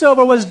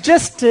Passover was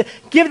just to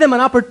give them an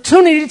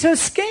opportunity to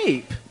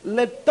escape.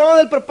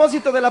 Todo el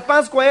propósito de la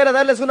Pascua era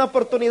darles una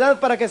oportunidad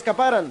para que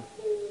escaparan.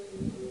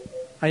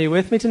 Are you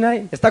with me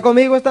tonight? ¿Está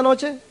conmigo esta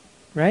noche?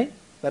 Right?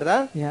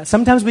 ¿Verdad? Yeah.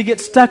 Sometimes we get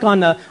stuck on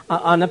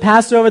the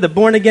Passover, the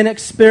born again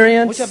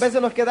experience, Muchas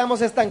veces nos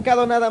quedamos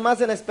estancados nada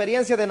más en la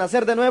experiencia de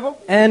nacer de nuevo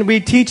and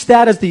we teach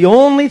that as the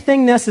only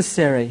thing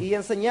necessary. y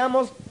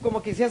enseñamos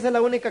como que si esa es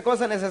la única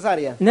cosa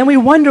necesaria. And then we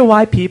wonder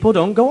why people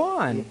don't go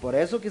Y on. por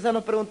eso quizás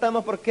nos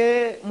preguntamos por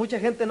qué mucha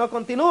gente no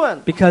continúa.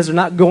 Because they're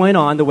not going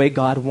on the way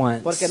God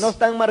wants. Porque no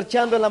están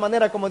marchando en la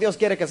manera como Dios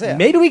quiere que sea.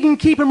 Maybe we can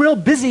keep them real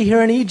busy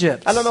here in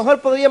Egypt. A lo mejor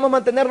podríamos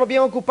mantenernos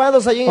bien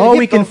ocupados allí en Or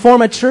we Egipto. can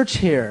form a church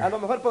here. A lo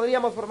mejor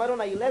podríamos formar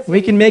una iglesia.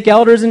 We can make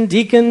elders and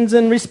deacons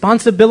and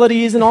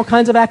responsibilities and all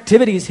kinds of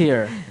activities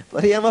here.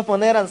 Podríamos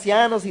poner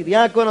ancianos y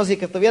diáconos y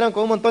que estuvieran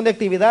con un montón de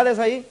actividades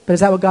ahí. But is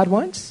that what God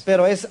wants?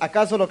 Pero ¿es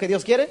acaso lo que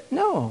Dios quiere?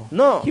 No.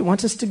 No. He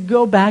wants us to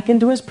go back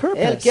into His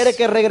purpose. Él quiere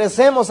que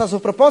regresemos a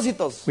sus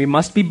propósitos. We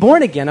must be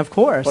born again, of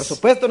Por course,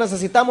 supuesto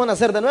necesitamos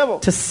nacer de nuevo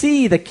to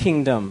see the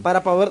kingdom.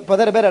 para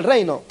poder ver el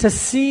reino. To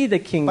see the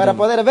Para kingdom.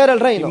 poder ver el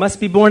We reino. must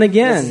be born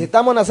again.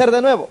 Necesitamos nacer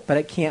de nuevo. But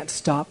it can't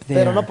stop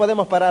Pero no there.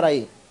 podemos parar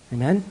ahí.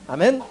 Amen?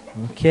 Amén.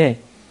 Okay.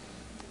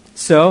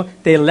 So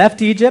they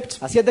left Egypt.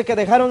 Así es de que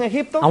dejaron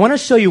Egipto. I want to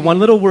show you one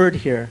little word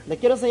here. Le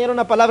quiero enseñar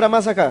una palabra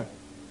más acá.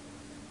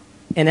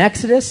 In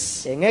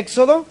Exodus En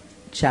Éxodo,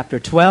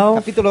 chapter 12,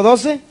 capítulo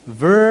 12,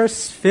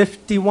 verse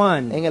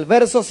 51. en el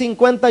verso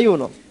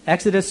 51.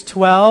 Exodus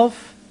 12,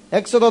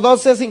 Éxodo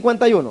 12,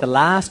 51. the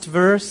last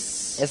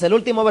verse. Es el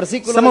último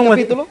versículo Someone del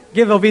with, capítulo.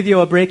 give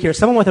Ovidio a break here.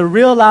 Someone with a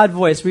real loud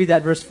voice, read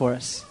that verse for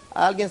us.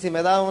 Alguien, si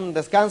me da un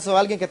descanso,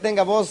 alguien que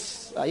tenga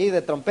voz ahí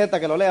de trompeta,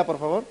 que lo lea, por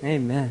favor.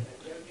 Amen.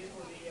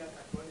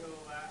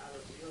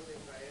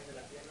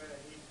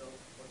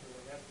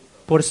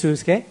 Por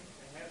sus qué?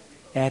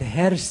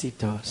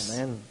 Ejércitos.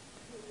 Amén.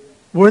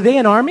 Were they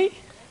an army?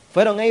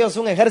 ¿Fueron ellos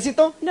un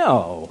ejército?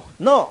 No.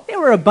 No. They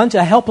were a bunch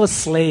of helpless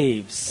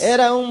slaves.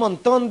 Era un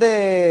montón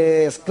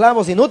de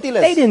esclavos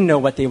inútiles. They didn't know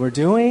what they were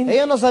doing.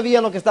 Ellos no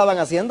sabían lo que estaban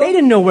haciendo, They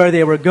didn't know where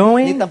they were ni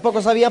going.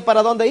 tampoco sabían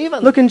para dónde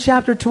iban. Look in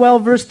chapter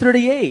 12, verse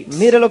 38.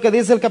 Mire lo que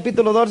dice el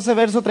capítulo 12,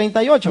 verso I'm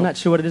 38. not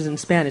sure what it is in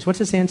Spanish. What's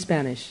it say in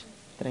Spanish?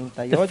 The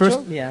 38. first,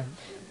 yeah.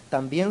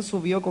 También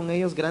subió con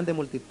ellos grande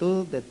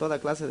multitud de toda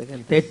clase de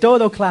gente, De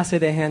todo clase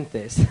de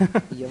gentes.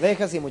 y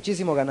ovejas y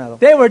muchísimo ganado.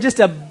 They were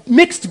just a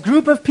mixed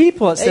group of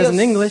people, it says Ellos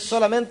in English.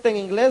 solamente en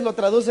inglés lo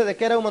traduce de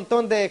que era un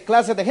montón de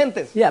clases de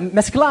gentes. Yeah,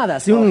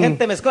 mezcladas. O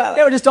gente mezclada.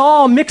 They were just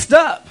all mixed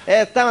up.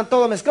 Estaban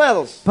todos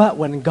mezclados. But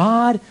when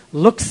God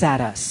looks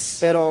at us,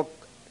 Pero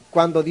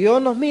cuando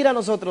Dios nos mira a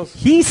nosotros,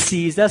 He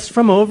sees us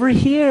from over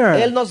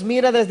here. Él nos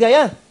mira desde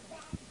allá.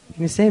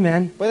 Can you say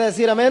amen? ¿Puede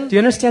decir amén? Do you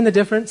understand the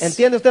difference?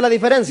 ¿Entiende usted la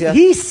diferencia?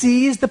 He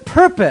sees the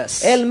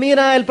purpose. Él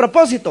mira el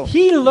propósito.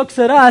 He looks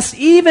at us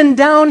even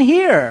down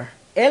here.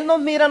 Él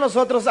nos mira a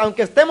nosotros,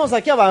 aunque estemos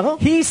aquí abajo.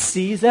 He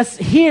sees us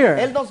Él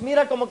here nos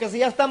mira como que si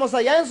ya estamos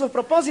allá en sus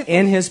propósitos.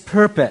 in His En su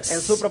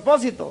purpose.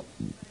 propósito.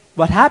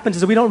 What happens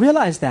is we don't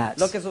realize that.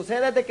 Lo que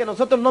sucede es de que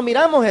nosotros no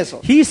miramos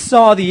eso. He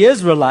saw the Él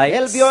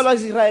Israelites, vio a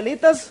los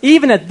israelitas,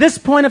 even at this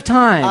point of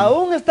time,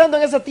 aún estando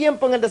en ese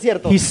tiempo en el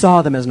desierto. He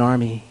saw them as an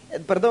army.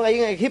 Perdón, ahí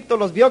en Egipto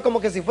los vio como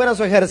que si fueran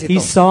su ejército. He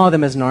saw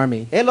them as an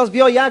army. Él los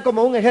vio ya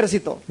como un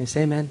ejército. Can you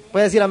say amen?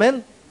 ¿Puede decir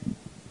amén?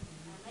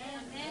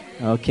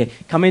 Okay.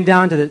 Coming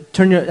down to the,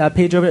 turn your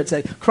page over, it's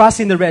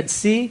crossing the Red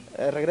Sea.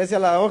 Regrese a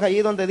la hoja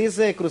allí donde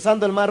dice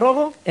cruzando el Mar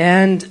Rojo.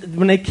 And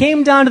when they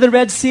came down to the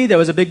Red Sea, there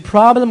was a big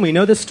problem. We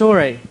know the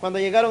story. Cuando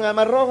llegaron al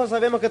Mar Rojo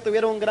sabemos que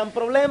tuvieron un gran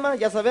problema.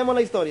 Ya sabemos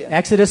la historia.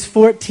 Exodus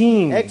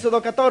 14.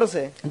 Éxodo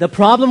 14. The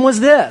problem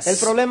was El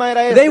this. problema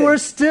era They were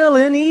este. still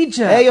in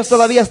Egypt. Ellos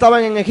todavía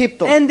estaban en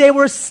Egipto. And they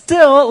were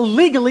still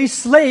legally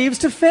slaves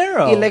to Y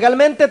Pharaoh.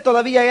 legalmente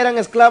todavía eran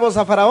esclavos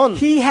a Faraón.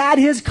 He had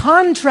his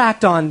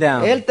contract on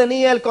them. Él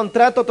tenía el contrato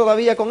contrato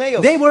todavía con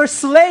ellos. They were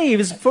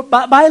slaves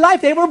by life.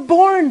 They were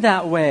born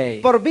that way.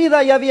 Por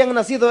vida ya habían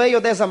nacido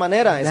ellos de esa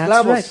manera, That's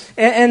esclavos.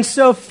 right. And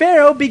so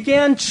Pharaoh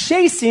began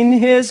chasing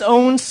his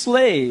own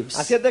slaves.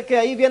 Así es de que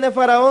ahí viene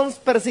Faraón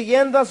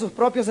persiguiendo a sus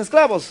propios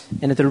esclavos.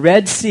 And at the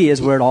Red Sea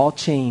is where it all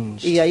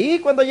changed. Y ahí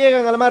cuando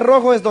llegan al Mar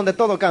Rojo es donde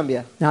todo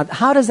cambia. Now,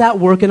 how does that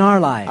work in our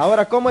life?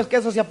 Ahora, ¿cómo es que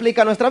eso se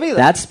aplica a nuestra vida?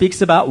 That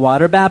speaks about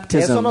water Eso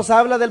baptism. nos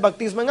habla del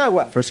bautismo en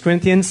agua. 1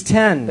 Corinthians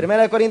 10.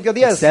 1 Corintios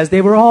It 10. says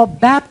they were all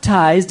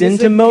baptized Dice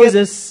into que-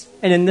 Moses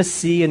and in the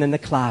sea and in the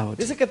cloud.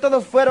 Dice que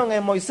todos fueron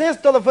en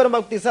Moisés, todos fueron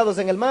bautizados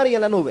en el mar y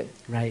en la nube.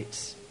 Right.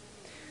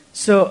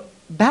 So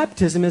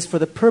baptism is for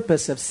the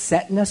purpose of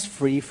setting us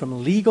free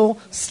from legal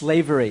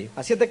slavery.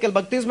 Así es de que el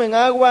bautismo en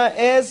agua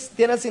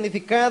tiene el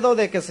significado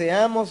de que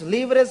seamos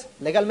libres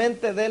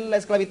legalmente de la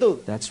esclavitud.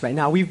 That's right.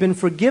 Now we've been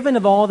forgiven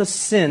of all the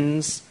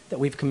sins that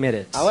we've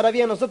committed. Ahora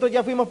bien, nosotros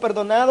ya fuimos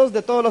perdonados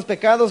de todos los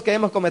pecados que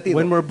hemos cometido.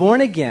 When we're born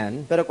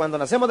again, Pero cuando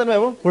nacemos de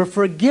nuevo, we're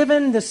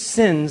forgiven the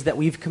sins that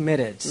we've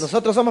committed.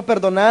 nosotros somos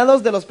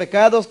perdonados de los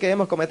pecados que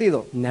hemos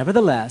cometido.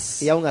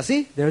 Nevertheless, Y aún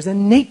así, there's a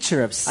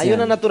nature of hay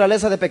una sin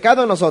naturaleza de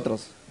pecado en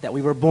nosotros, that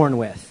we were born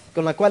with.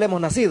 con la cual hemos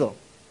nacido.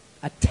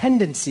 A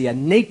tendency, a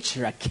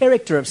nature, a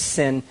character of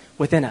sin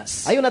within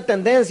us. Hay una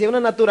tendencia, una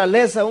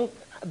naturaleza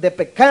de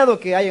pecado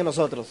que hay en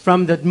nosotros.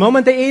 From the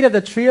moment they ate of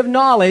the tree of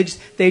knowledge,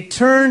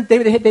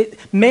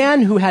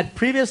 man who had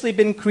previously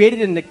been created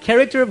in the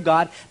character of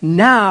God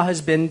now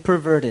has been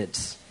perverted.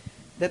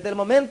 Desde el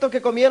momento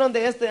que comieron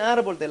de este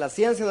árbol de la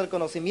ciencia del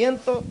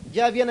conocimiento,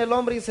 ya viene el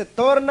hombre y se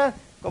torna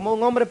como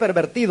un hombre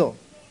pervertido.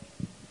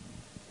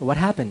 What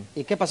happened?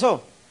 ¿Y qué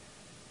pasó?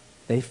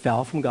 They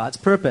fell from God's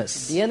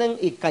purpose. Vienen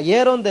y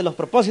cayeron de los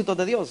propósitos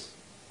de Dios.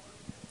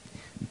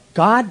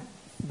 God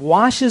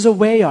washes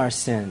away our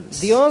sins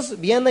Dios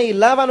viene y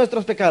lava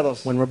nuestros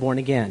pecados when we're born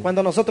again.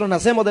 cuando nosotros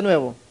nacemos de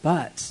nuevo.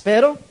 But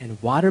Pero in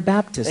water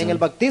baptism, en el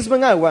bautismo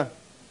en agua,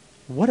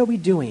 what are we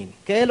doing?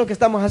 ¿qué es lo que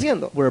estamos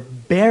haciendo? We're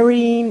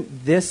burying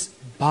this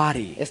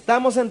body.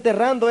 Estamos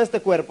enterrando este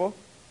cuerpo.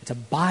 It's a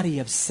body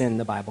of sin,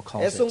 the Bible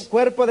calls Es un it.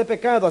 cuerpo de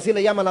pecado, así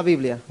le llama la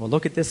Biblia. We'll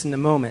look at this in a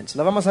moment.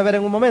 Lo vamos a ver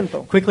en un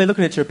momento. Quickly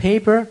looking at your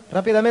paper,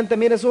 Rápidamente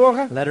mire su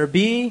hoja. letter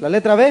B, La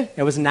letra B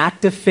it was an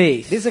act of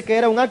faith. dice que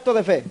era un acto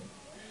de fe.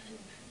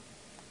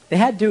 They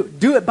had to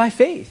do it by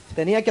faith.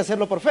 Tenía que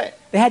hacerlo por fe.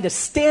 They had to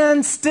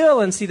stand still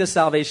and see the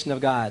salvation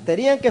of God.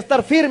 Tenían que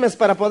estar firmes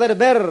para poder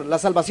ver la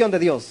salvación de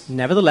Dios.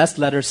 Nevertheless,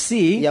 letter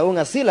Y C, aún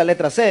así, la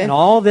letra C, and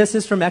all this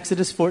is from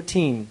Exodus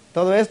 14.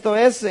 todo esto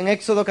es en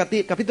Éxodo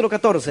capítulo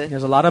 14.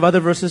 There's a lot of other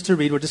verses to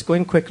read. We're just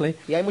going quickly.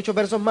 Y hay muchos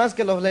versos más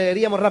que los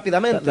leeríamos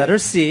rápidamente. Letter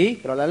C,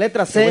 Pero la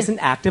letra it was C an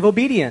act of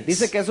obedience.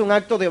 dice que es un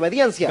acto de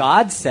obediencia.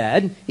 God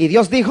said Y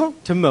Dios dijo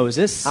to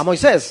Moses, a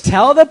Moisés,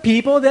 tell the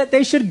people that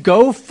they should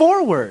go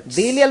forwards.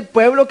 dile al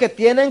pueblo que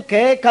tienen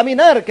que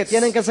caminar, que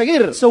tienen que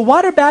seguir. So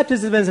water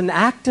baptism is an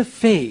act of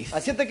faith,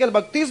 Así es de que el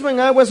bautismo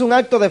en agua es un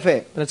acto de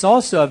fe. but it's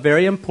also a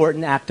very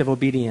important act of Y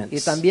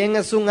obedience. también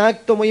es un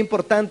acto muy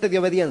importante de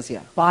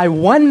obediencia. By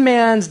one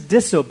man's Por la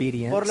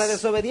disobedience,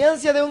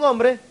 desobediencia de un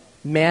hombre,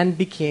 man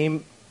became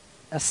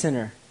a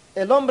sinner.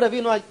 el hombre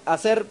vino a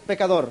ser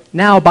pecador.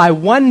 Now, by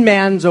one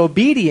man's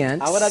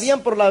obedience, Ahora bien,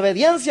 por la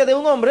obediencia de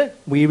un hombre,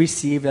 we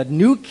received a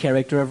new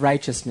character of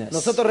righteousness.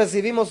 nosotros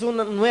recibimos un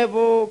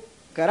nuevo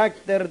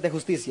carácter de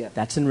justicia.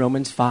 That's in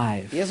Romans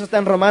 5. Y eso está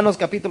en Romanos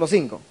capítulo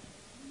 5.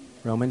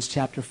 Romans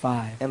chapter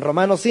 5. En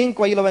Romanos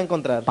 5 ahí lo va a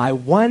encontrar. By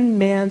one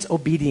man's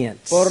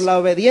obedience, Por la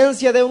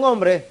obediencia de un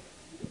hombre,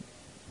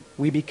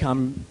 we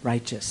become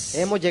righteous.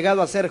 hemos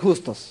llegado a ser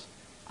justos.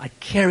 A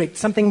character,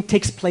 something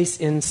takes place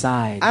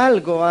inside.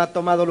 Algo ha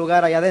tomado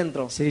lugar ahí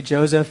adentro. See,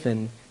 Joseph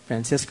and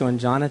Francisco and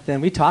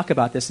Jonathan, we talk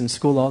about this in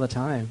school all the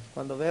time.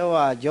 Cuando veo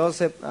a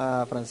Joseph,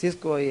 a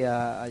Francisco y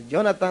a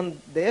Jonathan,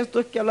 de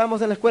esto es que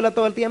hablamos en la escuela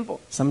todo el tiempo.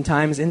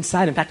 Sometimes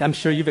inside, in fact, I'm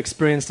sure you've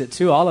experienced it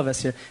too, all of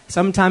us here.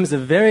 Sometimes the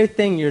very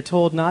thing you're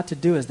told not to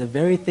do is the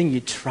very thing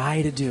you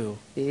try to do.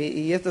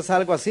 Y esto es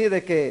algo así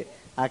de que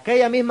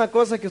aquella misma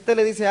cosa que usted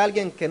le dice a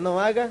alguien que no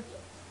haga,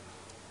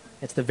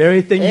 It's the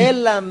very thing es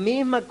you, la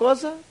misma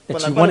cosa That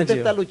con la you cual wanna usted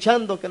do. está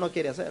luchando que no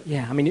quiere hacer.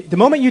 yeah, I mean, the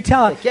moment you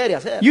tell, Que quiere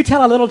hacer. you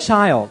tell a little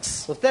child,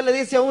 Usted le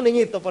dice a un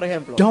niñito, por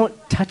ejemplo, don't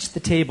touch the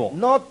table.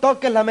 no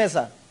toques la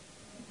mesa.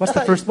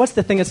 What's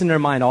the thing that's in their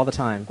mind all the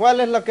time? ¿Cuál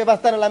es lo que va a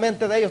estar en la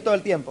mente de ellos todo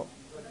el tiempo?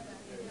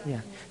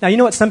 Yeah. Now, you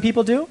know what some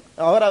people do?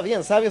 Ahora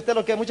bien, ¿sabe usted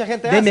lo que mucha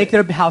gente They hace? make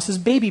their houses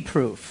baby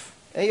proof.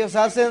 Ellos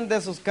hacen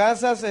de sus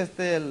casas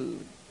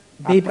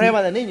a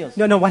prueba de niños.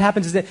 No, what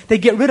happens is that they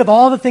get rid of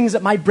all the things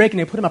that might break and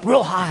they put them up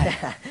real high.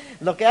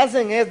 Lo que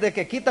hacen es de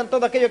que quitan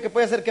todo aquello que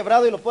puede ser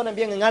quebrado y lo ponen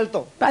bien en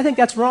alto. But I think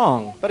that's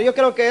wrong. Pero yo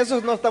creo que eso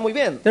no está muy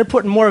bien. They're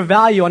putting more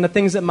value on the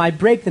things that might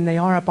break than they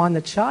are upon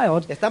the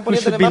child Están who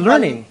should poniéndole be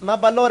learning. más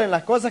valor en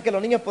las cosas que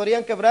los niños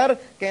podrían quebrar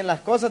que en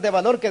las cosas de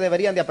valor que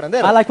deberían de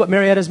aprender. I like what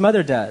Marietta's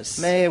mother does.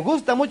 Me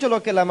gusta mucho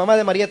lo que la mamá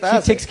de Marieta She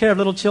hace. takes care of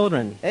little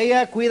children.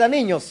 Ella cuida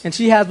niños. And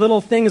she has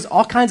little things,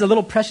 all kinds of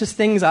little precious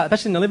things,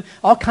 especially in the living,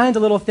 all kinds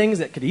of little things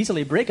that could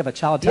easily break if a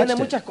child Tiene touched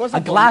muchas it. cosas A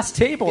glass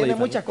table tiene even.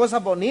 muchas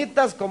cosas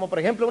bonitas, como por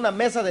ejemplo una una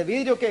mesa de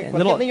vidrio que and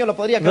cualquier niño lo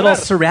podría little quebrar.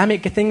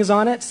 ceramic things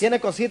on it. Tiene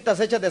cositas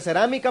hechas de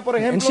cerámica, por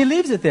And ejemplo. she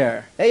leaves it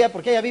there.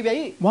 Porque ella vive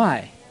ahí.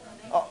 Why?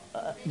 Oh,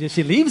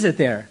 She leaves it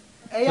there.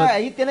 ella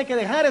ahí tiene que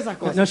dejar esas No,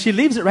 cosas. she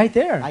leaves it right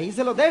there. Ahí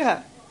se los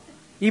deja.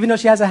 Even though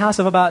she has a house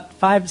of about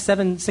 6,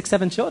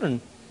 7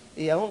 children.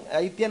 Y aún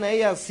ahí tiene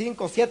ella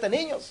 5 o 7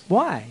 niños.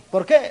 Why?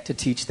 ¿Por qué? To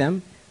teach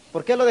them,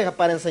 ¿Por qué lo deja?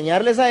 Para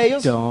enseñarles a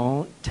ellos,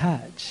 don't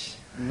touch.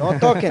 no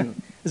toquen.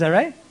 Is that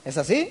right? ¿Es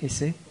así? You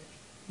see?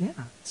 Yeah.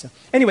 So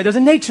anyway, there's a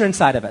nature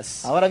inside of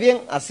us. Ahora bien,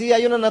 así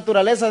hay una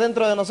naturaleza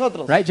dentro de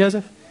nosotros. Right,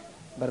 Joseph?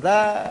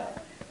 ¿Verdad,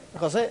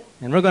 José?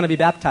 And we're going to be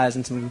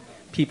baptizing some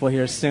people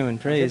here soon.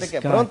 Así Praise que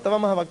God. pronto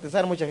vamos a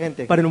bautizar mucha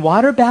gente. But in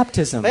water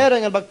baptism, Pero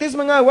en el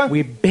bautismo en agua,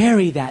 we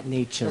bury that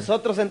nature.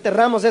 nosotros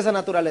enterramos esa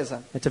naturaleza.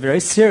 It's a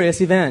very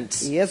serious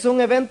event. Y es un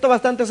evento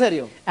bastante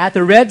serio. At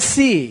the Red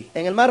Sea,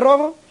 En el Mar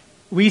Rojo,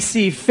 we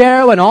see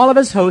Pharaoh and all of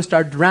his host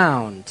are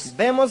drowned.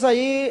 vemos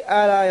allí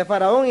a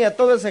Faraón y a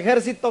todo ese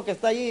ejército que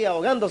está allí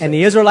ahogándose. And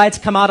the Israelites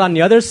come out on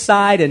the other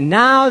side, and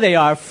now they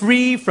are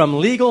free from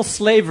legal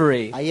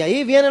slavery.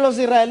 Ahí vienen los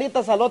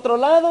israelitas al otro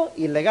lado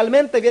y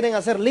legalmente vienen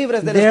a ser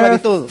libres de la They're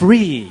esclavitud.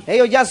 free.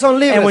 Ellos ya son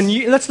And when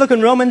libres. you, let's look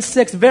in Romans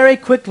 6 very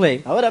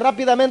quickly. Ahora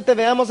rápidamente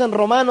veamos en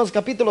Romanos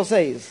capítulo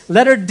 6.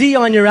 Letter D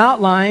on your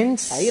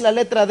outlines Ahí la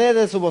letra D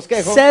de su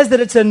bosquejo says that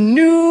it's a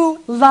new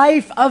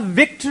life of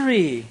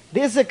victory.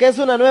 dice que es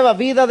una nueva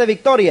vida de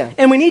victoria.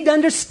 And we need to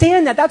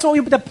understand that. That's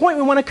the point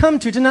we want to come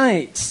to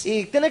tonight.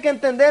 Y tiene que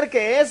entender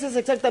que ese es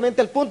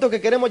exactamente el punto que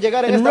queremos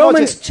llegar en In esta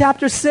Romans noche.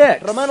 chapter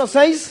 6, Romanos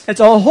 6,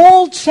 it's a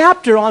whole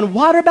chapter on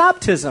water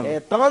baptism.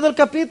 todo el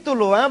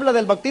capítulo habla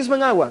del bautismo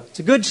en agua. It's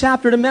a good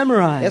chapter to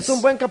memorize. Es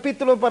un buen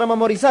capítulo para But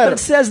memorizar. it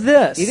says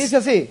Y dice this.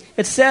 así,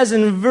 It says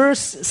in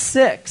verse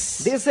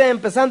 6, dice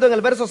empezando en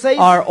el verso 6,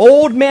 our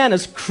old man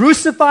is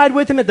crucified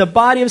with him that the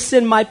body of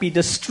sin might be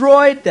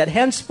destroyed, that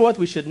henceforth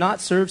we should not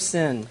serve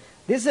sin.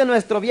 dice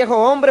nuestro viejo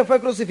hombre fue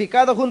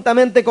crucificado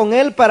juntamente con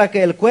él para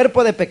que el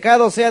cuerpo de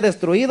pecado sea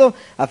destruido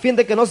a fin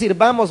de que no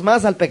sirvamos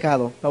más al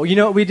pecado. But you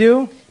know what we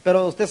do?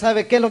 Pero usted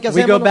sabe qué es lo que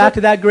We hacemos go back to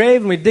nosotros. that grave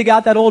and we dig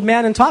out that old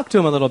man and talk to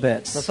him a little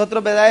bit.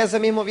 Nosotros, ¿verdad? Ese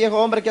mismo viejo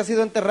hombre que ha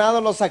sido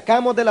enterrado, lo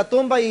sacamos de la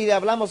tumba y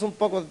hablamos un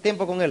poco de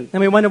tiempo con él. And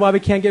we wonder why we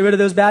can't get rid of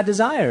those bad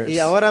desires. Y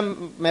ahora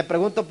me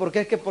pregunto por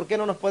qué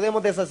no nos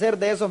podemos deshacer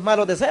de esos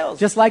malos deseos.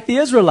 Just like the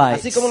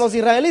Israelites. Así como los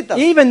israelitas.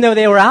 Even though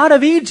they were out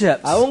of Egypt,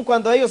 Aun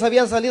cuando ellos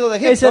habían salido de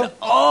they said, Egipto,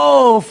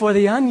 oh, for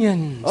the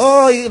onions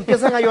y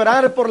empiezan a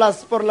llorar por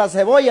las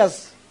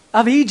cebollas,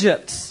 of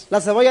Egypt.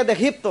 las cebollas de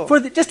Egipto.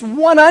 For just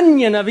one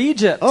onion of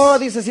Egypt.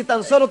 Dice, si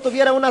tan solo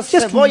tuviera una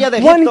Just cebolla de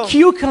one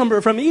Egipto,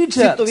 cucumber from si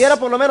Egypt. tuviera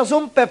por lo menos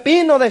un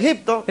pepino de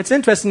Egipto. It's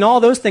interesting, all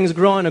those things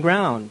grow on the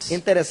ground.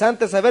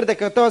 Interesante saber de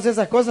que todas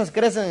esas cosas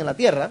crecen en la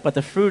tierra, But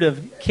the fruit of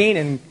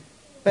Canaan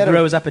Pero-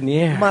 grows up in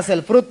the air. más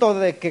el fruto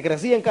de que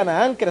crecía en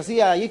Canaán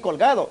crecía allí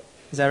colgado.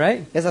 Is that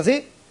right? ¿Es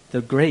así?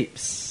 The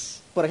grapes,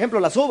 Por ejemplo,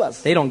 las uvas.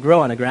 they don't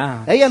grow on the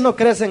ground. Ellas no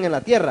crecen en la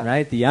tierra.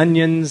 Right? The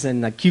onions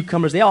and the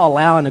cucumbers, they all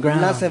allow on the Las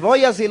ground.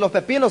 cebollas y los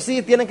pepinos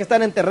sí tienen que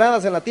estar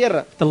enterradas en la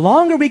tierra. The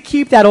longer we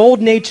keep that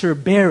old nature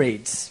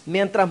buried,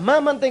 Mientras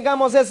más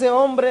mantengamos ese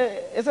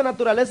hombre, esa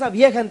naturaleza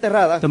vieja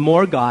enterrada, the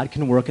more God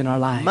can work in our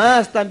life.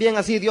 más también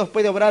así Dios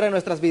puede obrar en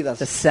nuestras vidas.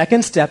 The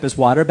second step is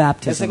water El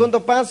baptism.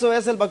 segundo paso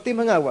es el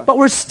bautismo en agua. But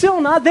we're still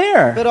not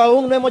there. Pero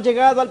aún no hemos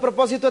llegado al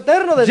propósito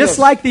eterno de Dios. Just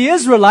like the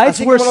Israelites,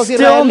 Así we're como los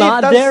still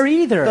not there israelitas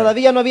either.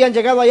 todavía no habían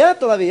llegado allá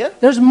todavía.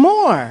 There's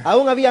more.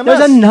 Aún había There's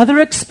más. another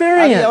Había otra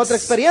experience.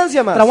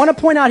 experiencia más. But I want to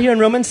point out here in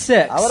Romans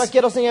 6, Ahora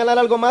quiero señalar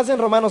algo más en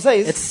Romanos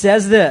it 6.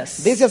 says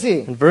this Dice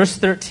así, in verse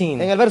en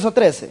 13. el verso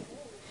 13.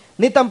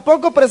 Ni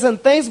tampoco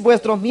presentéis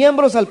vuestros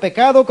miembros al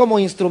pecado como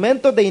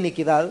instrumentos de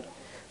iniquidad,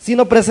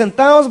 sino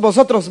presentaos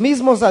vosotros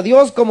mismos a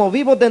Dios como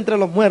vivos de entre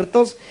los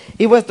muertos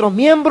y vuestros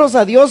miembros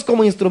a Dios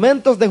como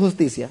instrumentos de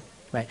justicia.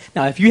 Right.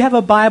 Now, if you have a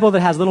Bible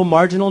that has little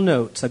marginal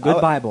notes, a good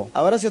Bible,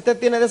 Ahora si usted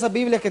tiene de esas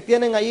Biblias que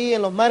tienen ahí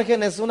en los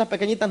márgenes unas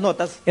pequeñitas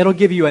notas, it'll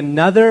give you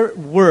another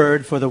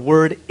word for the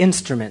word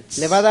instruments.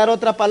 le va a dar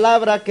otra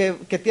palabra que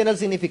tiene el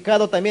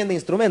significado también de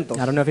instrumentos.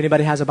 I don't know if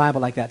anybody has a Bible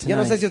like that Yo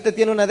no sé tonight. si usted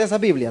tiene una de esas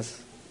Biblias.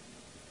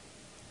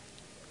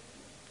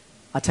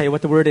 I'll tell you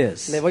what the word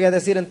is. Le voy a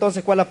decir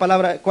entonces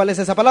cuál es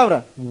esa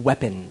palabra.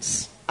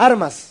 Weapons.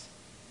 Armas.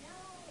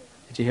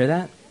 Did you hear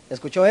that?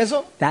 ¿Escuchó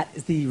eso? That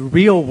is the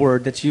real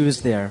word that's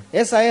used there.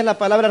 Esa es la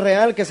palabra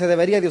real que se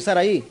debería de usar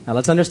ahí. Now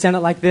let's understand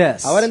it like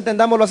this. Ahora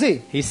entendámoslo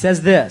así. He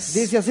says this.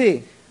 Dice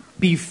así.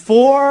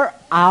 Before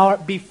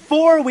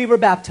we were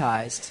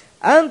baptized,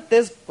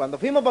 Antes, cuando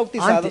fuimos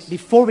bautizados,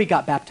 before we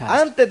got baptized,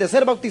 antes de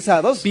ser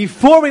bautizados,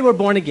 before we were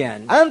born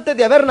again, antes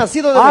de haber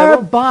nacido de our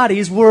nuevo,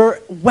 bodies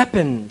were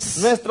weapons.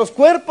 nuestros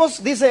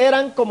cuerpos, dice,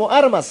 eran como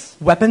armas.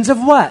 Weapons of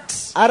what?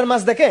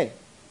 ¿Armas de qué?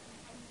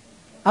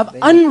 of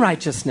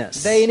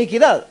unrighteousness, de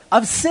iniquidad,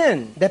 of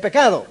sin. de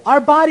pecado. Our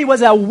body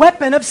was a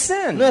weapon of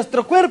sin.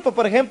 Nuestro cuerpo,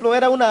 por ejemplo,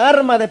 era una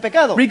arma de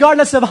pecado.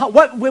 Regardless of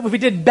if we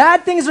did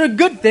bad things or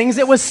good things,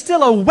 it was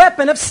still a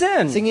weapon of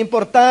sin. Sin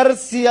importar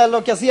si a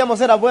lo que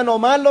hacíamos era bueno o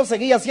malo,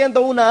 seguía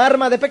siendo una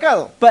arma de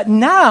pecado. But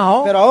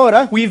now, Pero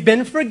ahora we've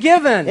been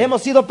forgiven.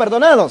 hemos sido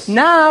perdonados.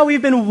 Now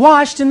we've been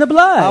washed in the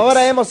blood.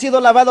 Ahora hemos sido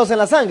lavados en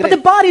la But the sangre.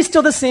 body's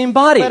still the same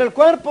body. Pero el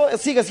cuerpo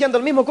sigue siendo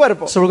el mismo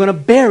cuerpo. So we're going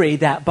to bury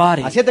that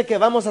body Así es de que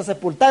vamos a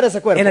sepultar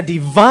ese cuerpo. in a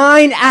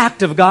divine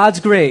act of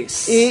God's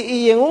grace.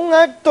 Y en un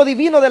acto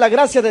divino de la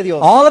gracia de Dios,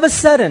 All of a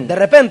sudden, de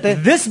repente,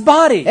 this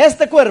body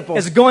este cuerpo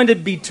is going to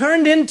be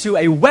turned into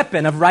a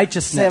weapon of se va a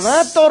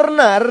righteousness.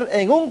 tornar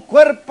en un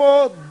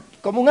cuerpo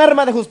como un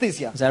arma de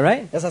justicia. Is that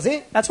right? ¿Es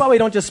así? That's why we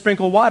don't just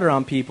sprinkle water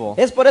on people.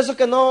 Es por eso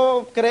que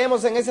no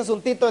creemos en ese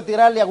asuntito de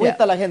tirarle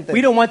agüita a la gente.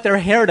 We don't want their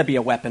hair to be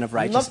a weapon of No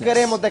righteousness.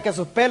 queremos de que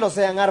sus pelos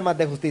sean armas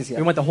de justicia.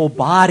 We want the whole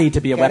body to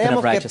be a weapon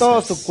of Queremos que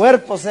todo su righteousness.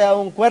 cuerpo sea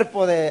un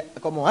cuerpo de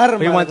como arma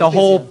We de want the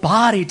whole justicia.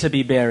 body to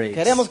be buried.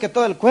 Queremos que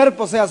todo el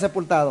cuerpo sea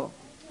sepultado.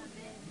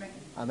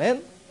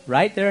 Amén.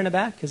 Right there in the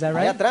back, is that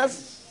Allá right?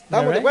 atrás,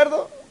 ¿estamos de right?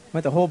 acuerdo? We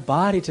want the whole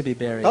body to be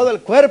buried. Todo el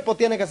cuerpo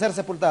tiene que ser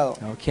sepultado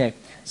Okay.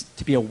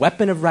 To be a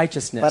weapon of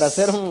righteousness. para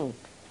ser un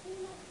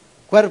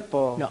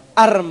cuerpo, No.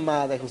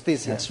 arma de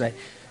justicia. That's right.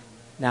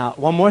 Now,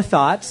 one more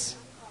thought.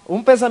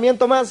 Un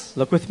pensamiento más.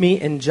 Look with me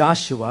in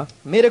Joshua.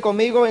 Mire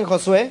conmigo en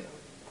Josué.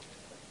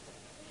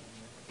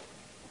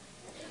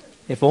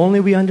 If only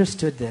we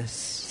understood this.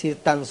 Si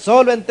tan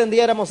solo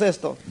entendiéramos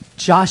esto.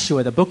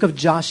 Joshua, the book of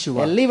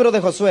Joshua. El libro de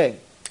Josué.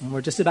 And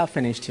we're just about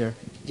finished here.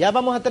 Ya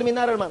vamos a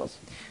terminar, hermanos.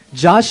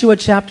 Joshua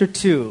chapter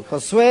 2.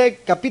 Josué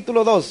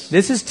capítulo 2.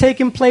 This is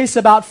taking place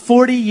about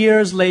 40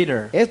 years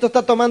later. Esto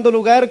está tomando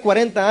lugar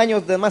 40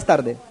 años de más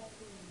tarde.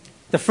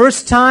 The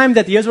first time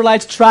that the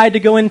Israelites tried to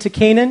go into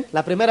Canaan,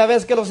 La primera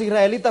vez que los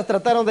israelitas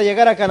trataron de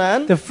llegar a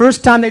Canaán, the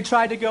first time they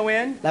tried to go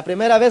in, la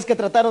primera vez que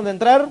trataron de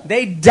entrar,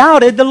 they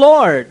doubted the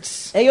Lord.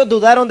 ellos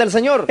dudaron del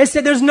Señor. They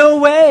said, there's no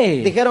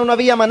way. Dijeron no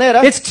había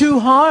manera. It's too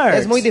hard.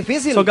 Es muy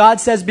difícil. So God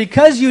says,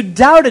 because you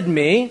doubted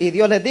me, Y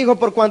Dios les dijo,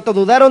 por cuanto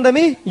dudaron de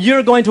mí,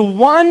 you're going to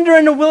wander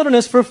in the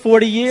wilderness for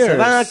 40 se years.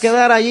 van a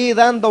quedar allí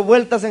dando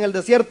vueltas en el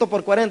desierto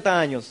por 40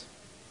 años.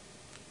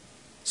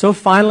 So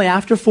finally,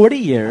 after 40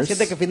 Así years, es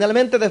de que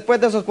finalmente,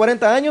 después de esos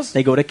 40 años,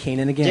 they go to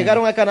Canaan again.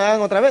 llegaron a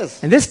Canaán otra vez.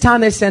 And this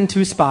time they send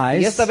 2 Y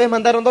spies. esta vez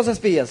mandaron 2 The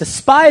espías.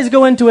 spies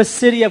go into a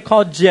city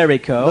called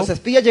Jericho, Los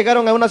espías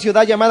llegaron a una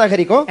ciudad llamada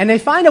Jericó and they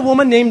find a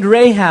woman named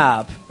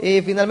Rahab.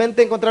 y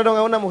finalmente encontraron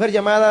a una mujer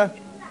llamada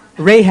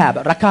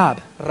Rahab, Rakab.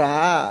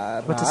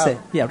 Raab. What to say?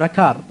 Yeah,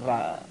 Rakab.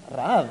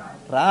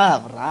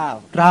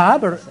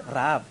 Rahab or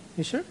Raab.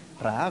 you sure?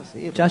 Raab,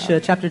 sí. Joshua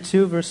chapter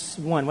 2 verse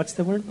 1. What's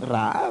the word?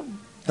 Raab.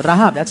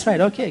 Rahab. That's right.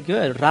 Okay,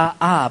 good.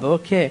 Rahab.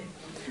 Okay.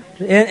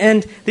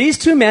 And these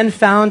 2 men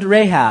found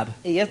Rahab,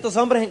 Y estos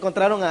hombres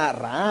encontraron a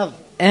Raab.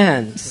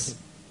 and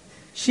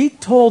she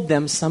told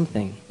them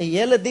something. Y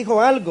él les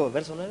dijo algo,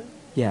 verso 9.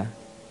 Yeah.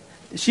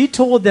 She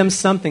told them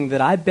something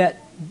that I bet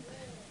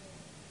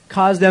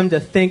caused them to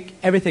think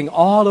everything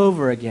all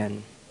over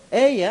again.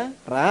 Ella,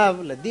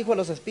 Raab, les dijo a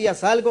los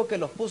espías algo que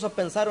los puso a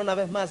pensar una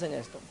vez más en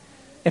esto.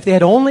 If they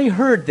had only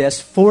heard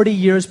this 40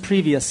 years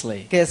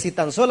previously, Que si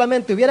tan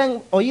solamente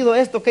hubieran oído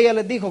esto que ella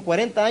les dijo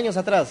 40 años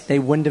atrás, they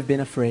wouldn't have been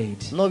afraid.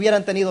 no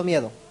hubieran tenido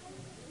miedo.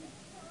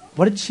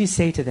 What did she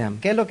say to them?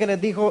 ¿Qué es lo que les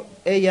dijo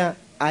ella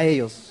a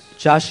ellos?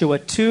 Joshua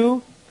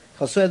 2,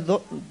 Josué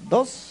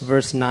 2,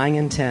 verse 9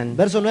 and 10.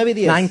 verso 9 y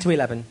 10. 9 to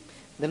 11.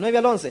 Del 9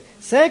 al 11.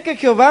 Sé que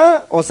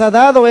Jehová os ha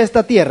dado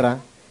esta tierra,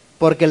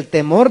 porque el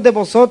temor de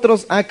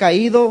vosotros ha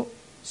caído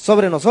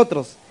sobre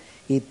nosotros,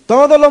 y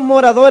todos los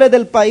moradores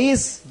del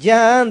país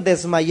ya han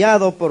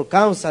desmayado por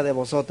causa de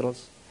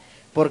vosotros.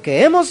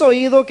 Porque hemos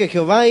oído que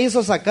Jehová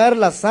hizo secar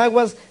las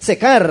aguas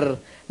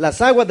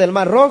del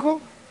Mar Rojo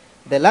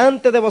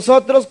delante de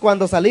vosotros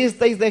cuando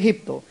salisteis de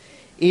Egipto,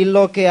 y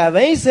lo que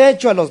habéis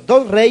hecho a los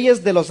 2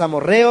 reyes de los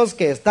amorreos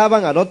que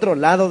estaban al otro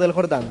lado del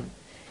Jordán,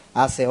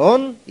 a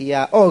Sehón y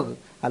a Og,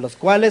 a los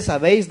cuales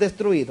habéis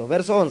destruido.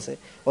 Verso 11.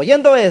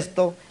 Oyendo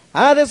esto,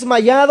 ha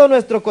desmayado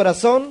nuestro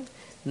corazón,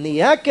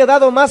 ni ha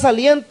quedado más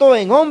aliento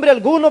en hombre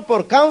alguno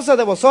por causa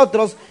de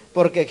vosotros,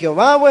 porque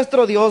Jehová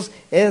vuestro Dios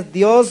es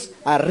Dios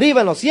arriba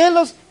en los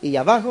cielos y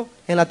abajo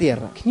en la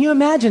tierra. Can you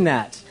imagine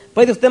that?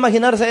 ¿Puede usted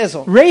imaginarse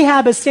eso?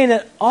 Rahab is saying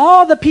that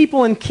all the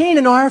people in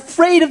Canaan are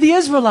afraid of the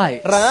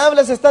Israelites. Rahab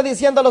les está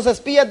diciendo a los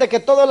espías de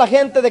que toda la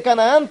gente de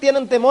Canaán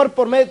tienen temor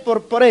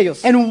por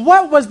ellos. And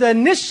what was the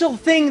initial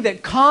thing that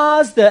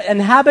caused the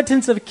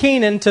inhabitants of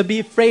Canaan to be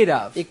afraid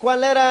of? ¿Y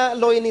cuál era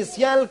lo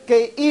inicial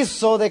que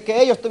hizo de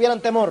que ellos tuvieran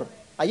temor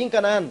allí en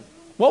Canaán?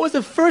 What was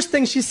the first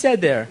thing she said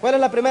there? ¿Cuál es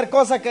la primera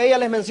cosa que ella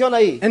les menciona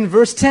ahí? In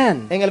verse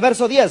 10. En el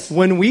verso 10.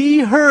 When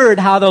we heard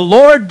how the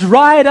Lord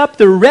dried up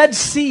the Red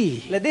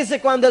Sea, Les dice,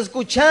 cuando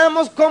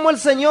escuchamos cómo el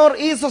Señor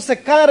hizo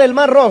secar el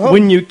mar rojo,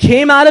 when you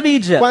came out of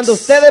Egypt, cuando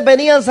ustedes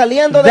venían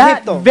saliendo de that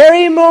Egipto,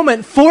 very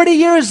moment, 40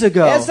 years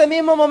ago, ese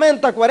mismo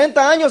momento,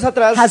 40 años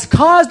atrás, has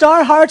caused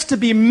our hearts to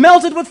be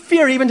melted with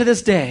fear even to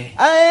this day.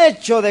 ha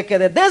hecho de que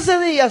desde ese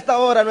día hasta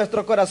ahora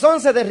nuestro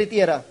corazón se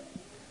derritiera.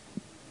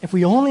 If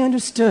we only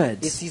understood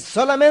Y si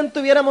solamente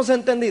hubiéramos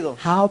entendido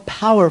how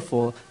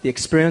powerful the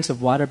experience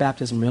of water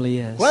baptism really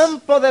is.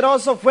 cuán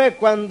poderoso fue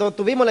cuando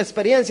tuvimos la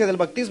experiencia del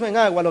bautismo en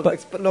agua,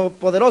 lo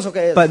poderoso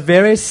que es. But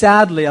very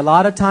sadly, a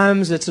lot of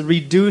times it's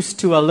reduced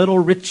to a little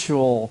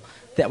ritual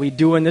that we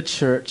do in the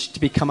church to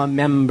become a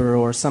member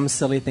or some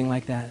silly thing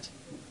like that.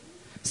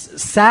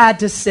 Sad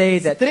to say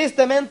that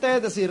Tristemente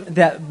es decir,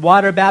 that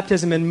water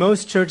baptism in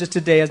most churches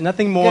today is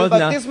nothing que more el than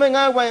bautismo en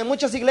agua en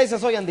muchas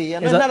iglesias hoy en día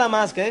no es nada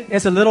más que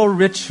it's a little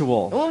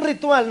ritual, un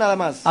ritual nada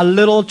más, a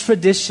little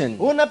tradition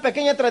una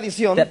pequeña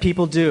tradición that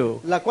people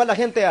do la cual la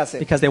gente hace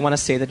because they want to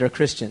say that they're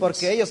Christians.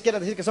 porque ellos quieren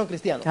decir que son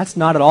cristianos. That's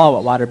not at all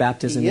what water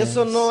baptism Y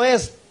eso is. no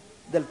es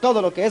del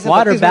todo lo que es el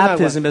Water bautismo en agua.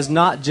 baptism is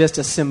not just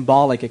a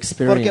symbolic Porque el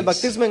experience.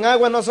 bautismo en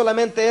agua no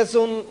solamente es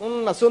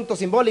un asunto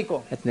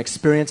simbólico, It's an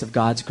experience of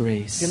God's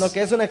grace. sino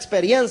que es una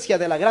experiencia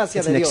de la gracia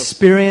It's de an Dios.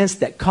 experience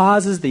that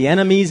causes the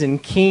enemies in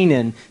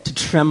Canaan to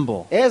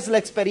tremble. Es la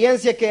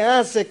experiencia que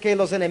hace que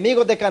los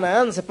enemigos de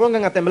Canaán se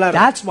pongan a temblar.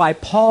 That's why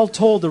Paul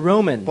told the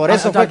Roman. Por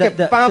eso fue que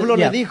Pablo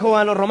yeah. le dijo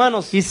a los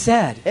romanos, He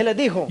said, él les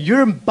dijo,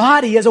 your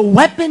body is a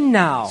weapon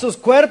now. sus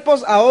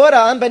cuerpos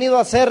ahora han venido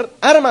a ser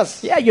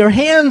armas. Yeah, your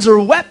hands are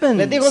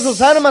weapons. Les dijo,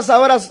 sus armas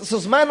ahora,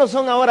 sus manos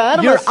son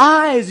ahora Your armas.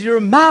 eyes,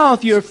 your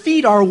mouth, your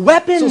feet are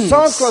weapons. Sus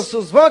ojos,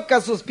 sus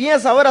bocas, sus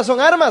pies ahora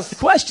son armas. The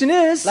question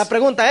is, La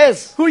pregunta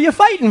es, who are you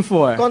fighting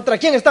for? ¿contra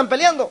quién están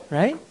peleando?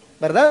 Right?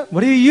 ¿Verdad?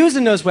 What are you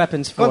using those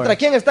weapons for? ¿Contra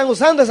quién están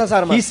usando esas He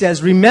armas?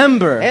 says,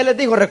 remember Él les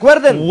dijo,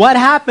 recuerden, what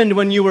happened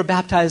when you were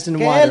baptized in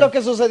 ¿qué es lo water.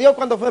 que sucedió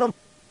cuando fueron?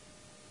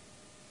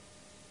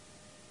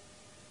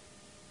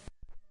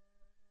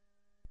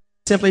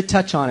 Simply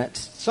touch on it.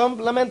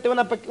 Solamente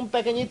un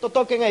pequeñito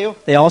toque en ello.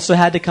 They also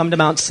had to come to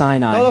Mount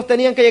Sinai. Todos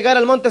tenían que llegar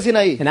al monte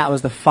Sinaí. And that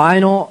was the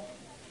final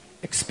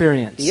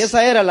experience. Y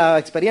esa era la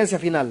experiencia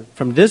final.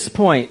 From this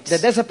point,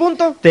 Desde ese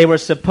punto, they were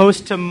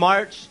supposed to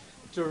march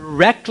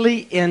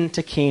directly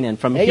into Canaan,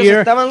 from ellos here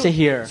estaban to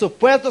here.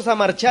 supuestos a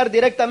marchar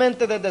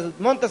directamente desde el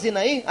monte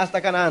Sinaí hasta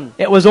Canaán.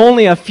 It was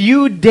only a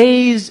few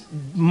days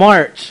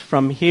march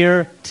from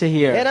here to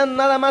here. Eran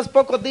nada más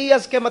pocos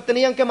días que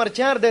tenían que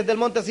marchar desde el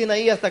monte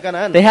Sinaí hasta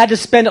Canaán. They had to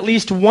spend at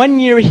least 1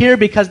 year here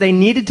because they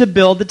needed to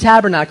build the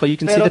tabernacle. You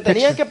can see Pero the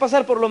tenían picture. que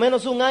pasar por lo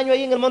menos un año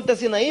ahí en el monte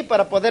Sinaí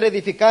para poder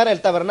edificar el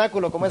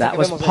tabernáculo como ese That que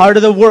was vemos part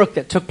ahí. of the work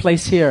that took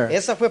place here.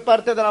 Esa fue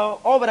parte de la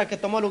obra que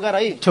tomó lugar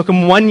ahí. It took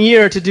them 1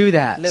 year to do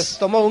that. Les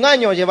tomó un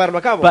año llevarlo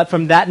a cabo. But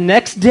from that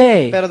next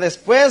day, Pero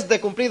después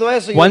de cumplido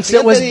eso, y el once it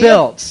siguiente was día,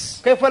 built,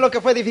 ¿qué fue lo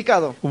que fue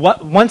edificado?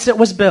 once it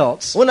was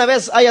built, Una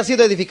vez haya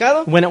sido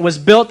edificado, when it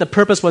was built, the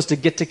purpose was to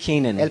get to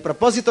Canaan el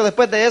propósito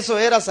después de eso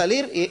era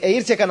salir e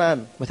irse a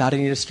Canaán without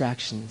any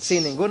distractions.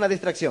 sin ninguna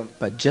distracción.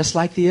 But just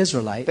like the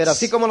Israelites, Pero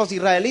así como los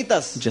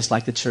israelitas, just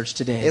like the church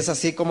today, es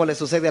así como le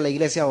sucede a la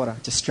iglesia ahora.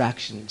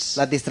 distractions,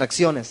 Las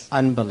distracciones,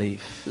 unbelief,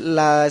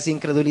 las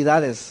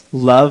incredulidades,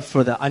 love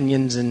for the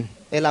onions and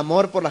el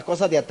amor por las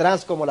cosas de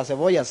atrás como las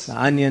cebollas, the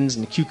onions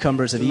and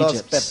cucumbers of los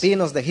Egypt,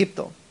 pepinos de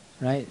Egipto,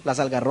 right? las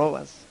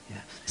algarrobas.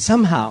 Yeah.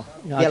 Somehow,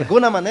 De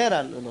alguna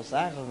manera, los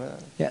ajos, ¿verdad?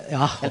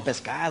 yeah, El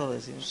pescado,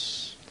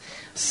 decimos.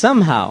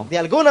 somehow, De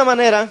alguna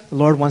manera, the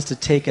Lord wants to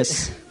take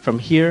us from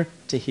here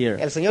to here.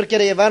 el Señor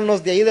quiere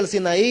llevarnos de ahí del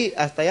Sinaí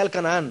hasta allá al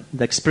Canaán.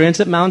 The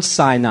experience at Mount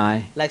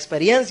Sinai La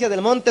experiencia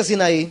del monte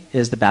Sinaí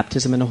is the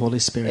baptism in the Holy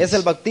Spirit. es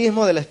el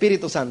bautismo del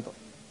Espíritu Santo.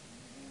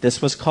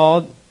 This was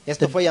called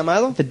Esto fue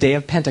llamado the Day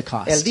of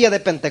Pentecost. el día de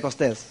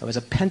Pentecostés. It was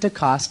a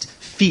Pentecost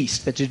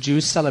feast that the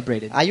Jews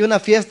celebrated. Hay una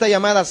fiesta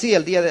llamada así,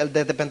 el día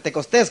de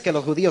Pentecostés, que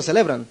los judíos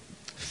celebran.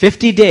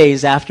 50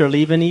 days after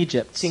leaving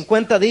Egypt.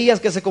 50 días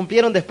que se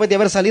cumplieron después de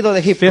haber salido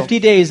de Egipto.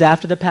 50 days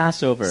after the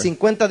Passover.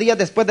 50 días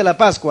después de la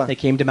Pascua, They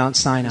came to Mount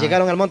Sinai.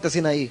 llegaron al monte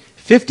Sinaí.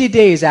 50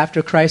 days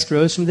after Christ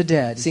rose from the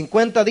dead.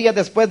 50 días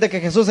después de que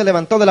Jesús se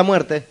levantó de la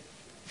muerte.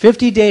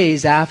 50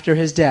 days after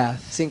his death.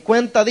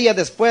 50 días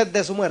después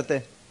de su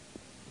muerte.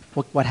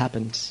 What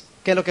happened?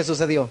 ¿Qué es lo que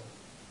sucedió?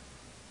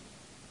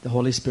 The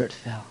Holy Spirit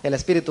fell El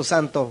Espíritu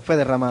Santo fue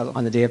derramado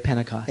on the day of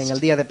Pentecost. en el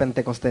día de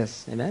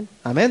Pentecostés. Amen.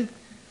 Amén.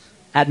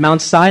 At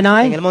Mount En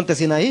Sinai, el monte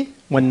Sinaí,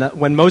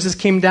 when Moses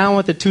came down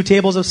with the 2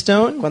 tables of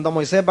stone, cuando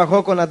Moisés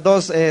bajó con las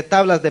 2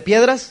 tablas de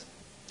piedras,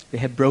 they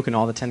had broken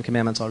all the 10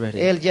 commandments already.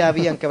 ellos ya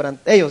habían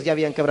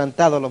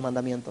quebrantado los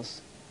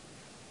mandamientos.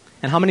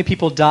 And how many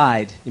people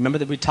died? You remember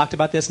that we talked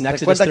about this in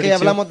Exodus ¿Recuerda que ya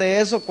 32? hablamos de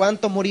eso?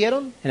 ¿Cuántos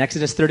murieron? In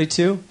Exodus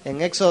 32,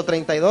 En Éxodo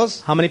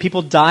 32. how many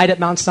people died at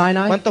Mount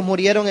Sinai? ¿Cuántos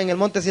murieron en el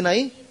monte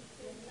Sinaí?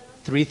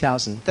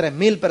 3,000.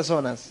 3,000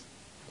 personas.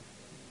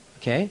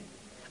 Okay?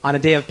 On a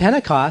day of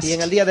Pentecost, Y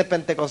en el día de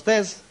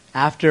Pentecostés,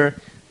 after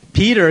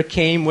Peter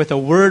came with a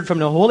word from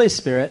the Holy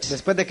Spirit,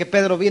 después de que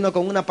Pedro vino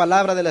con una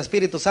palabra del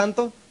Espíritu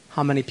Santo,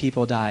 how many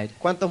people died?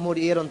 ¿cuántos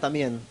murieron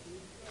también?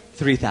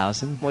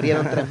 3,000.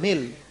 Murieron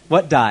 3,000.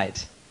 What died?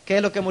 ¿Qué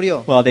es lo que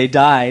murió? Well, they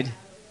died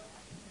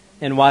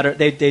in water.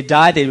 They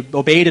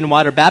obeyed in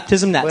water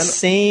baptism that Bueno.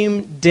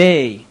 same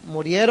day.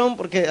 Murieron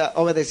porque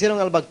obedecieron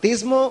al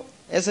bautismo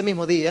ese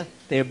mismo día.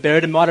 They were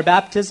buried in water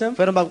baptism.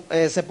 Fueron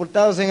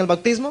sepultados en el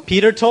bautismo.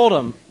 Peter told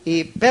them,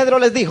 Y Pedro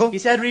les dijo, he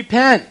said,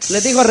 repent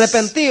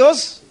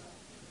arrepentíos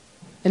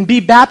and be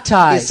y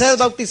baptized sed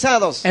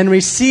bautizados and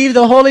receive the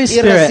Holy y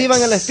Spirit,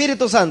 reciban el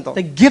Espíritu Santo.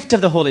 the gift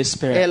of the Holy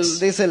Spirit,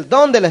 Dice el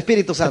don del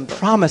Espíritu the Santo,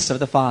 promise of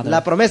the Father.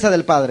 la promesa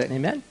del Padre.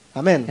 Amen.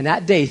 Amén. And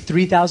that day,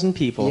 3,000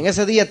 Y people en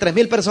ese día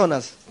 3,000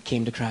 personas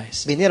came to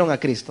Christ, vinieron a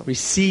Cristo,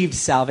 received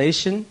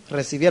salvation,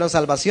 recibieron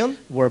salvación,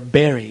 were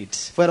buried,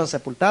 fueron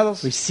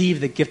sepultados, received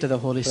the gift of the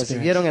Holy Spirit.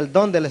 recibieron el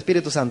don del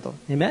Espíritu Santo.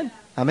 Amen.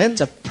 Amén.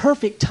 It's a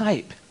perfect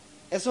type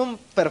Es un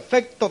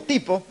perfecto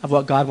tipo of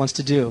what God wants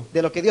to do.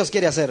 de lo que Dios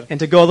quiere hacer. And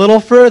to go a little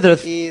further,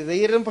 Y de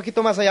ir un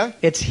poquito más allá,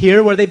 it's here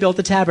where they built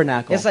the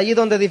tabernacle. es allí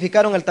donde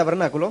edificaron el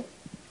tabernáculo.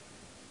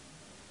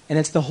 And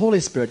it's the Holy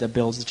Spirit that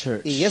builds the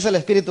church. Y es el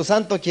Espíritu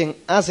Santo quien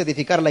hace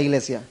edificar la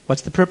iglesia.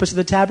 What's the purpose of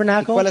the ¿Y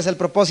tabernacle? cuál es el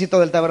propósito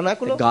del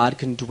tabernáculo? That God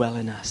can dwell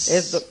in us.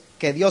 Es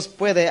que Dios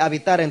puede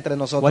habitar entre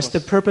nosotros. What's the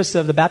purpose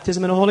of the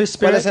baptism in the Holy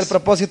 ¿Cuál Spirit? es el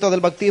propósito del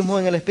bautismo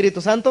en el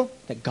Espíritu Santo?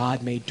 That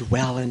God may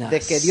dwell in us.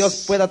 De que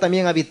Dios pueda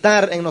también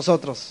habitar en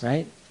nosotros.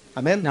 Right?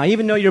 Amén. Now,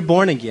 even though you're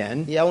born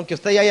again, Y aunque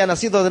usted ya haya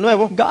nacido de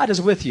nuevo, God is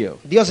with you.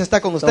 Dios está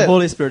con The usted.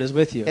 Holy Spirit is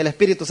with you. El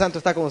Espíritu Santo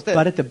está con usted.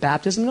 But at the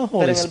baptism of the Pero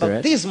Holy en el Spirit,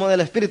 bautismo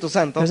del Espíritu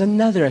Santo there's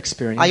another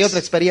hay otra experience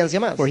experiencia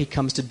más, where He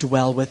comes to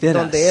dwell within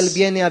donde Él us.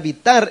 viene a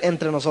habitar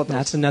entre nosotros.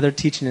 That's another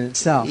teaching in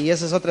itself. Y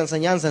esa es otra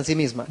enseñanza en sí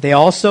misma. They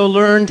also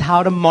learned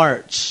how to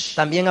march.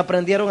 También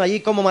aprendieron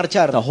allí cómo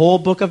marchar. The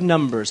whole book of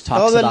Numbers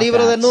talks Todo el about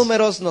libro de that.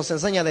 Números nos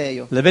enseña de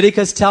ello.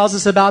 Leviticus tells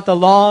us about the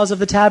laws of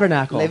the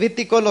tabernacle,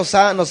 Levítico nos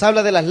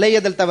habla de las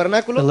leyes del the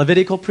tabernáculo.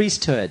 Levitical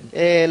priesthood.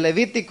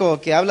 Levítico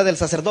que habla del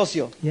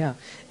sacerdocio. Yeah.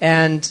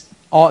 And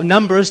all,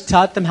 Numbers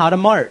taught them how to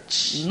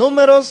march.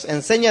 Números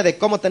enseña de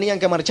cómo tenían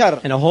que marchar.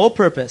 And the whole Y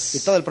purpose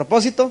todo el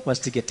propósito was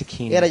to get to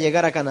era Canaan,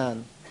 llegar a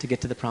Canaán, to get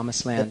to the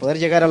promised de land. poder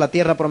llegar a la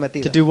tierra To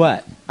prometida. do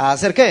what? ¿A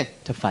hacer qué?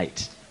 To fight.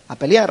 A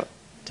pelear,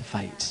 To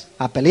fight.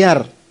 a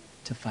pelear,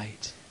 To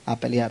fight. a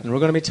pelear. And we're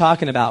going to be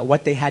talking about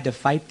what they had to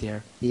fight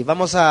there. Y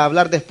vamos a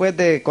hablar después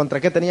de contra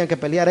qué tenían que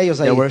pelear ellos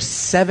ahí. There were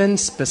 7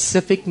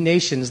 specific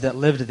nations that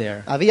lived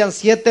there. Habían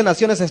 7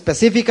 naciones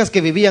específicas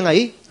que vivían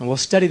ahí. And we'll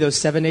study those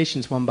 7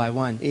 nations one by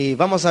one Y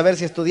vamos a ver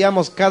si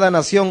estudiamos cada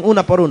nación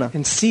una por una.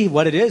 and see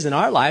what it is in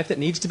our life that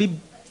needs to be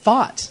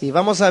fought. Y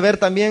vamos a ver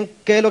también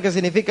qué es lo que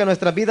significa en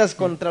nuestras vidas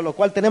contra lo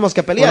cual tenemos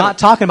que We're pelear. not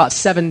talking about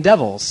 7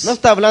 devils. No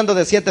está hablando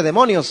de 7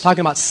 demonios, We're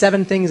talking about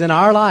 7 things in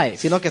our life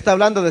sino que está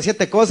hablando de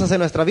 7 cosas en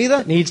nuestra vida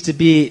that needs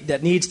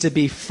to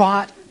be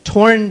fought,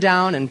 torn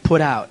down and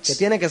put out. que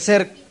tienen que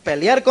ser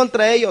pelear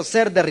contra ellos,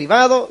 ser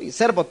derribado y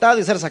ser botado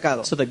y ser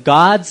sacado. So that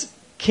God's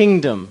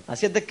kingdom,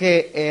 Así es de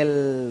que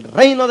el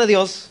reino de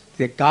Dios,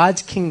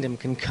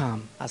 can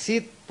come.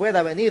 así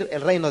pueda venir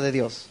el reino de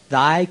Dios.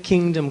 Thy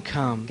kingdom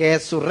come. Que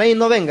su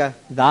reino venga,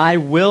 Thy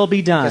will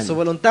be que su done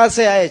voluntad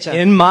sea hecha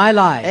in my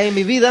life en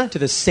mi vida to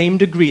the same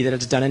degree that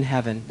it's done in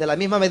heaven. de la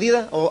misma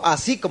medida o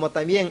así como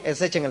también es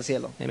hecha en el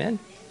cielo. Amen.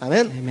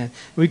 Amén. Amen.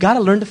 We got to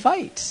learn to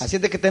fight. Así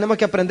es de que tenemos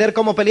que aprender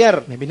cómo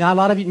pelear. Maybe a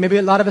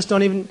lot of us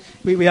don't even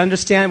we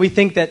understand, we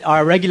think that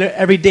our regular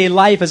everyday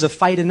life is a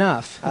fight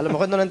enough. A lo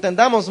mejor no lo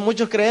entendamos.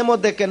 Muchos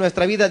creemos de que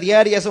nuestra vida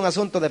diaria es un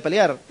asunto de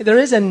pelear.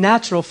 There is a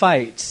natural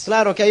fight.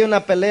 Claro que hay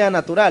una pelea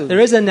natural.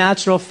 There is a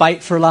natural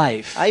fight for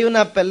life. Hay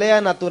una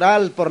pelea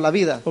natural por la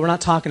vida. But we're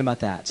not talking about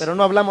that. Pero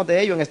no hablamos de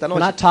ello en esta We're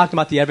noche. not talking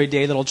about the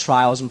everyday little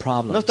trials and No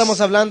problems.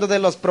 estamos hablando de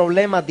los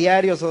problemas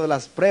diarios o de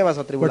las pruebas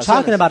o We're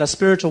talking tribulaciones, about a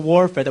spiritual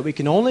warfare that we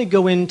can only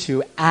go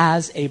into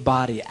as a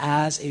body,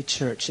 as a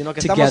church, sino que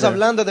estamos together.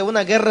 hablando de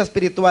una guerra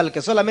espiritual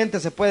que solamente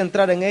se puede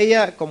entrar en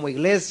ella como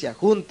iglesia,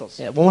 juntos,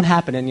 It won't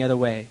happen any other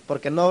way.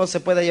 porque no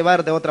se puede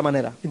llevar de otra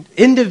manera.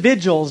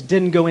 Individuals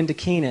didn't go into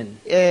Canaan.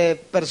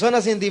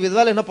 Personas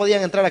individuales no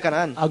podían entrar a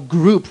Canaán, A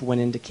group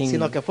went into sino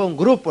Canaan. que fue un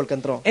grupo el que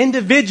entró.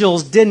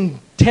 Individuals didn't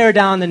tear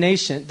down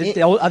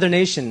the other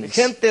nations.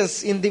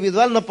 Gentes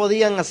individual no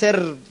podían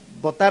hacer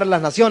votar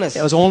las naciones,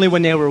 It was only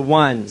when they were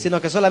one. sino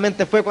que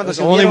solamente fue cuando It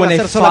was se only unieron when a they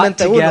ser fought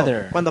solamente uno,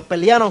 together. cuando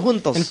pelearon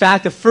juntos. In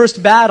fact, the first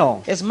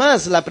battle Es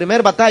más, la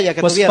primera batalla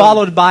que was tuvieron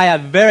followed by a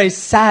very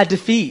sad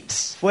defeat.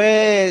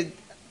 fue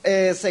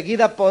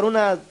seguida por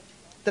una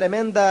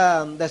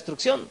tremenda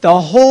destrucción. The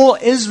whole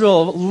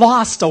Israel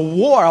lost a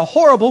war, a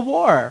horrible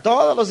war.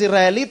 Todos los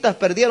israelitas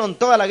perdieron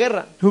toda la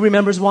guerra. Who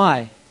remembers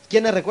why?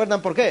 ¿Quiénes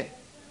recuerdan por qué?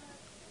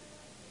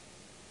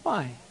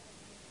 Why?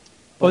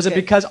 ¿Por Was it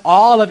qué? because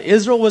all of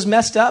Israel was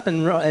messed up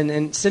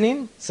and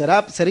sinning?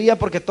 ¿Sería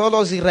porque todos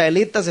los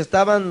israelitas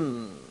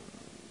estaban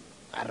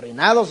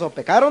arruinados o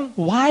pecaron?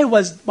 Why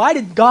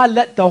did God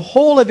let the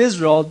whole of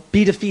Israel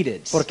be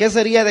defeated? ¿Por qué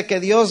sería de que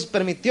Dios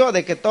permitió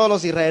de que todos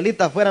los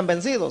israelitas fueran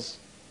vencidos?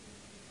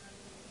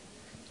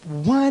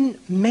 One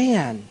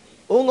man,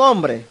 Un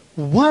hombre,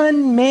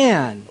 one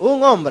man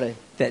Un hombre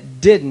that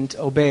didn't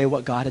obey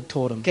what God had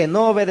told him. que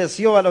no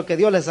obedeció a lo que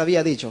Dios les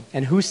había dicho.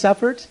 And who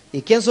suffered?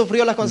 ¿Y quién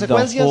sufrió las The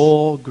consecuencias?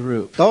 whole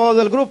group.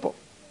 Todo el grupo.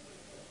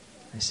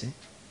 I see.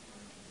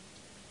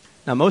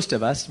 Now, most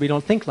of us, we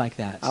don't think like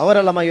that.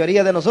 Ahora la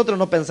mayoría de nosotros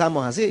no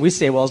pensamos así. We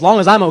say, well, as long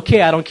as I'm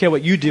okay, I don't care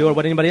what you do or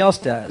what anybody else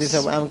Dice,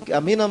 does.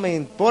 a mí no me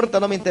importa,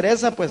 no me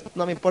interesa, pues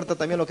no me importa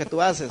también lo que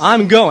tú haces.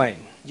 I'm going.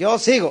 Yo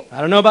sigo, I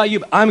don't know about you,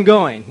 but I'm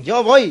going.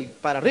 yo voy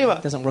para arriba,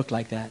 It doesn't work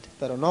like that.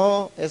 pero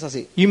no es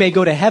así. You may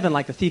go to heaven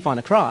like the thief on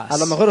the cross, A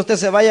lo mejor usted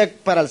se vaya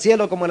para el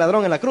cielo como el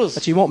ladrón en la cruz,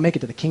 but you won't make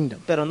it to the kingdom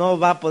pero no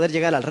va a poder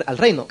llegar al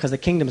reino, because the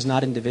kingdom is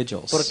not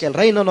individuals. porque el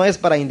reino no es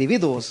para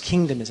individuos, The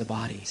kingdom is a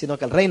body. sino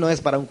que el reino es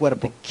para un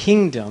cuerpo. The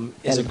kingdom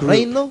is a El group,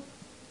 reino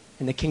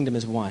and the kingdom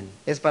is one.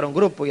 es para un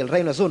grupo y el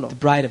reino es uno. The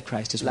bride of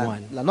Christ is La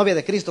one. novia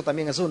de Cristo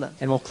también es una.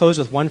 And we'll close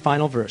with one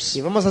final verse.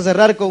 Y vamos a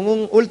cerrar con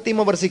un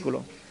último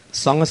versículo.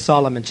 Song of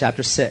Solomon,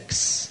 chapter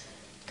 6.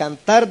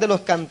 Cantar de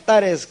los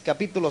Cantares,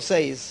 capítulo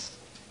 6.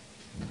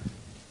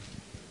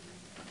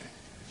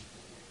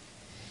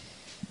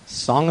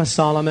 Song of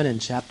Solomon in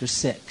chapter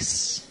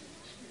 6.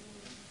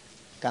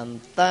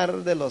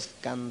 Cantar de los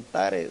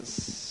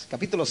Cantares,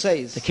 capítulo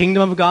 6. The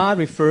kingdom of God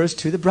refers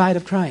to the bride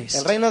of El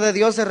Christ. reino de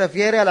Dios se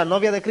refiere a la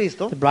novia de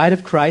Cristo. The bride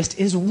of Christ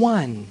is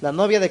one, La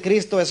novia de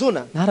Cristo es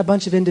una, not a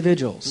bunch of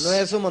individuals, no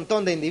es un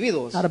montón de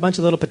individuos. not a bunch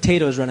of little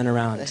potatoes running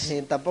around.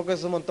 Y tampoco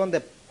es un montón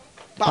de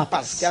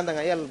papas que andan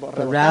ahí But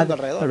rebotando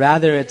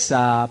rather, alrededor. it's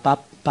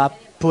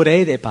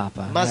puré de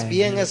papa. Más right?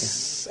 bien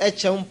es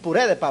hecha un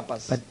puré de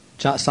papas. But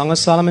Song of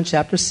Solomon,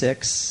 chapter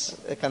 6,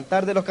 El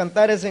Cantar de los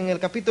Cantares en el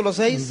capítulo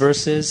 6,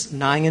 verses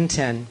 9 and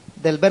 10.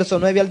 del verso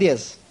 9 al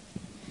 10.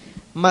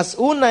 Mas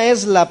una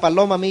es la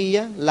paloma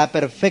mía, la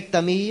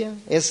perfecta mía,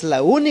 es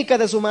la única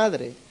de su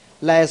madre,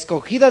 la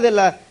escogida de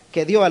la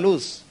que dio a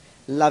luz.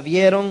 La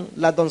vieron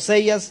las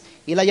doncellas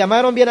y la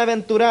llamaron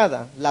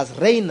bienaventurada, las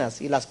reinas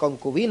y las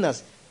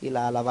concubinas y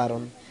la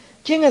alabaron.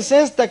 ¿Quién es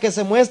esta que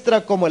se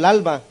muestra como el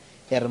alba,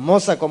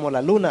 hermosa como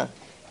la luna,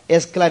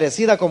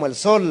 esclarecida como el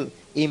sol,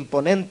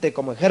 imponente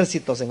como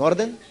ejércitos en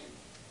orden?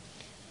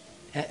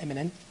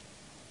 Amen.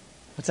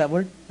 What's that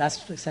word?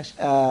 Last section.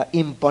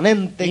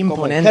 Imponente como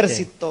Imponente,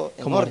 ejército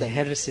en como orden.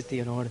 ejército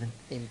en orden.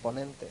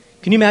 Imponente.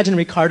 Can you imagine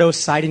Ricardo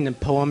citing a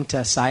poem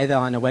to Saida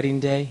on a wedding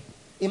day?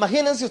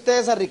 Imagínense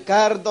ustedes a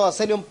Ricardo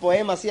hacerle un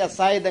poema así a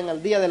Zaida en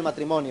el día del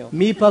matrimonio.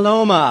 Mi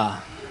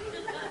paloma,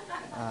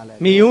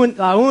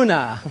 la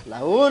una,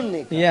 La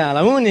única. yeah,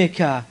 la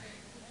única,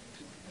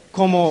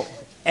 como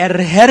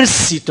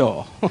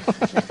ejército.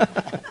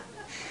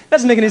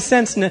 Doesn't make any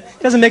sense.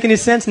 Doesn't make any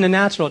sense in the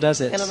natural, does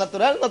it? En lo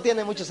natural no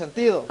tiene mucho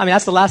sentido. I mean,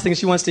 that's the last thing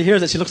she wants to hear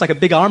is that she looks like a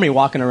big army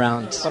walking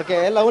around.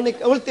 Porque es la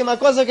última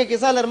cosa que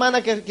quizá la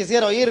hermana que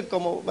quisiera oír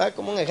como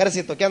un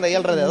ejército que anda ahí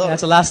alrededor.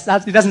 That's the last.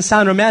 It doesn't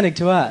sound romantic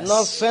to us.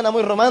 No suena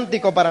muy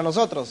romántico para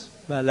nosotros.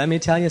 But let me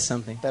tell you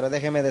something. Pero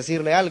déjeme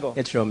decirle algo.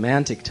 It's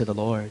romantic to the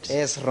Lord.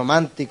 Es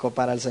romántico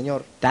para el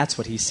Señor. That's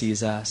what He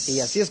sees us. Y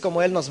así es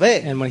como Él nos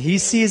ve. And when He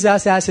sees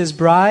us as His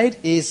bride,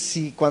 Y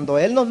si cuando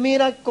Él nos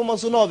mira como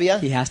su novia,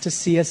 He has to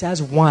see us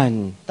as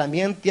one.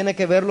 también tiene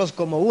que verlos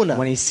como una.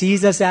 When He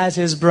sees us as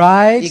His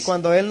bride, Y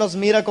cuando Él nos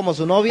mira como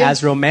su novia,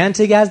 as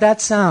romantic as that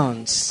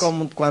sounds,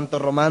 como cuanto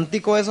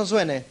romántico eso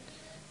suene,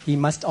 He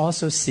must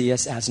also see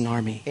us as an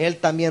army. Él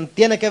también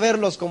tiene que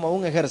verlos como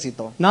un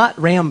ejército. Not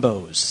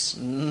Rambos.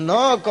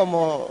 No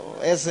como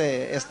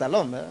ese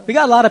Estalón, ¿verdad? We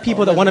got a lot of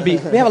people that want to be.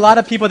 We have a lot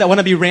of people that want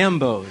to be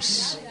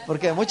Rambos.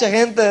 Porque mucha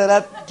gente,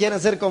 ¿verdad?, quieren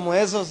ser como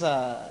esos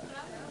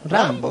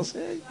Rambos.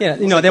 Yeah,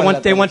 you know, they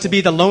want to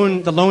be the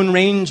lone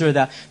ranger,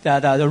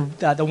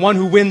 the one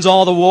who wins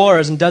all the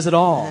wars and does it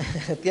all.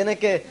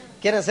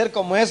 Quieren ser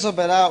como esos,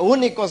 ¿verdad?,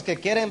 únicos que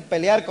quieren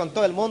pelear con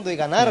todo el mundo y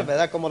ganar,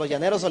 ¿verdad?, como los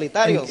llaneros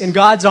solitarios. In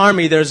God's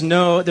army, there's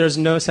no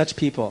such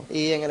people.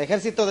 Y en el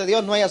ejército de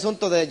Dios no hay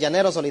asunto de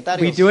llaneros We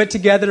solitarios. do it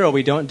together or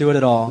we don't do it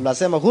at all. Lo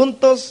hacemos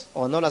juntos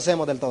o no lo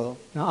hacemos del todo.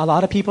 Now, a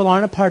lot of people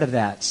aren't a part of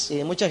that.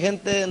 Y mucha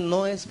gente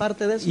no es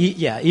parte de eso.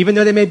 Yeah, even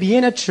though they may be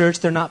in a church,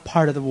 they're not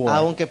part of the war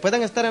Aunque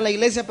puedan estar en la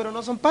iglesia, pero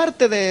no son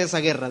parte de esa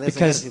guerra, de ese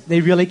because ejército. they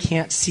really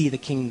can't see the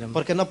kingdom.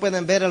 Porque no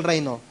pueden ver el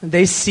reino.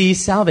 They see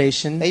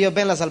salvation. Ellos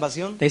ven la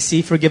salvación. They see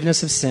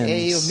forgiveness of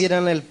Ellos sins.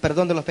 miran el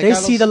perdón de los They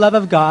pecados. see the love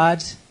of God.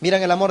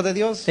 Miran el amor de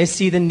Dios. They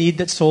see the need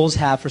that souls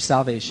have for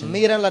salvation.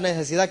 Miran la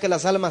necesidad que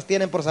las almas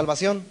tienen por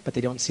salvación, But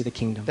they don't see the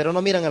kingdom. pero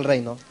no miran el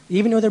reino.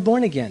 Even though they're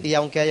born again, Y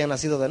aunque hayan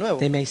nacido de nuevo,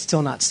 they may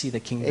still not see the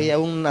y kingdom.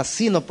 aún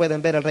así no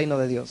pueden ver el reino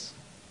de Dios.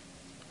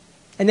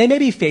 And they may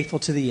be faithful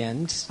to the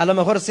end, A lo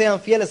mejor sean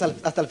fieles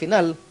hasta el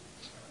final,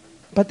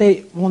 but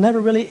they will never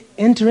really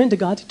enter into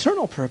God's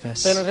eternal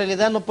purpose. pero en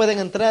realidad no pueden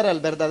entrar al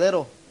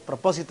verdadero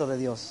propósito de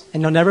Dios.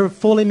 And they'll never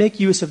fully make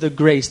use of the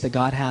grace that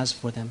God has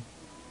for them.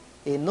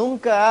 Y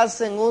nunca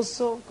hacen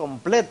uso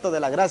completo de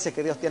la gracia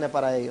que Dios tiene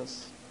para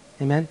ellos.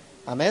 Amen?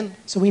 Amén.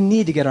 So we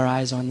need to get our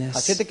eyes on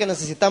Así this. es que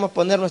necesitamos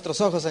poner nuestros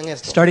ojos en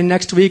esto. Starting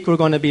next week, we're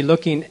going to be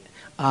looking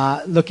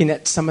looking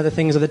at some of the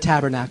things of the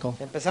tabernacle.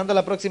 Empezando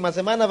la próxima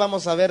semana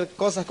vamos a ver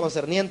cosas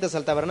concernientes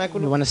al We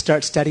tabernáculo. want to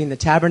start studying the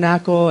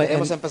tabernacle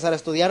Queremos and empezar a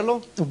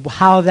estudiarlo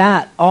how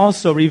that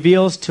also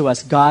reveals to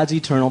us God's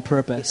eternal y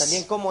también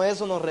purpose. cómo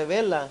eso nos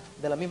revela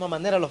de la misma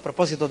manera los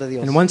propósitos de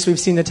Dios. And once we've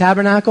seen the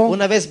tabernacle,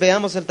 Una vez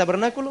veamos el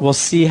tabernáculo, we'll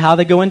see how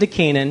they go into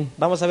Canaan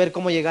vamos a ver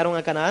cómo llegaron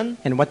a Canaán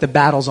and what the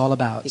battle's all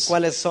about, y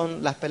cuáles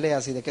son las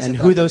peleas y de qué se and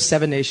who trata. those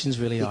 7 nations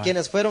really Y are.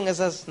 quiénes fueron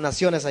esas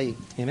naciones ahí.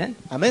 Amen?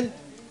 Amén.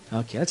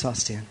 Okay, let's all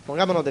stand.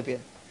 Pongámonos de pie.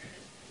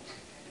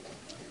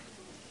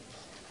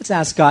 Let's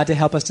ask God to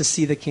help us to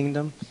see the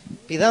kingdom.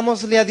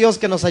 Pidámosle a Dios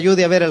que nos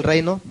ayude a ver el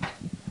reino.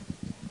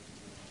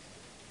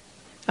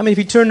 I mean, if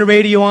you turn the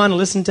radio on and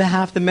listen to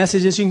half the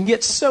messages, you can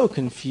get so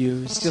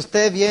confused. Si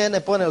usted viene,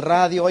 pone el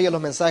radio, oye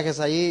los mensajes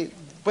ahí,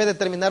 puede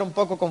terminar un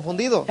poco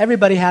confundido.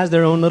 Everybody has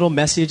their own little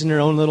message and their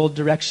own little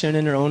direction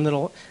and their own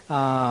little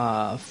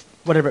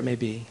whatever it may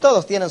be.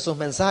 Todos tienen sus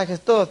mensajes,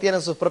 todos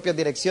tienen sus propias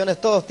direcciones,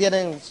 todos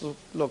tienen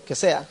lo que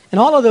sea. And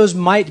all of those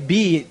might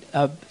be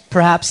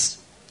perhaps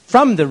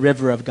from the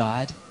river of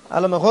God, A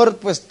lo mejor,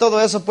 pues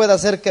todo eso puede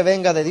hacer que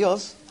venga de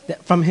Dios,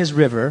 from His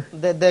river,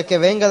 de que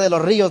venga de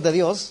los ríos de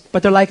Dios,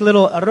 but they're like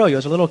little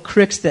arroyos, or little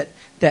creeks that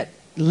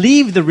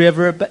leave the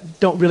river but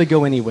don't really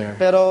go anywhere.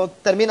 pero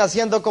termina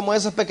siendo como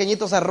esos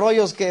pequeñitos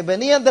arroyos que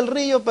venían del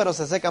río, pero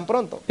se secan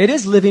pronto. It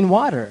is living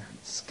water,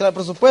 Claro,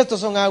 por supuesto,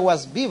 son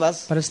aguas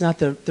vivas, but it's not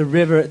the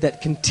river that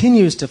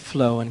continues to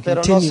flow and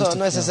pero continues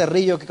no es to ese flow.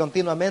 río que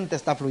continuamente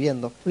está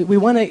fluyendo. We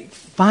want to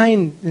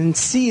find and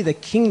see the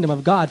kingdom of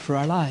God for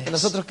our Y lives.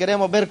 nosotros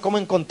queremos ver cómo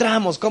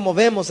encontramos, cómo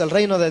vemos el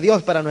reino de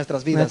Dios para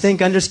nuestras And I vidas.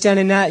 think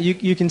understanding that,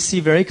 you can see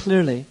very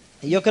clearly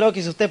Y yo creo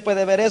que si usted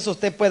puede ver eso,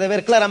 usted puede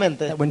ver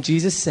claramente that when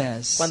Jesus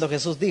says, cuando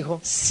Jesús dijo,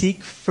 seek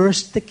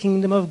first the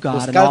kingdom of God,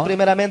 buscad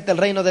primeramente el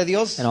reino de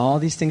Dios and all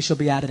these things shall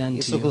be added y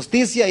unto su you.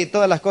 justicia, y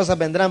todas las cosas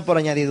vendrán por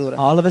añadidura.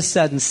 All of a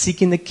sudden,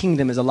 seeking the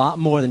kingdom is a lot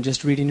more than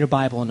just reading your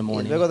Bible in the Y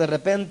morning. luego de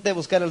repente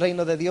buscar el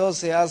reino de Dios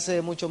se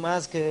hace mucho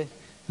más que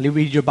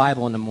Read your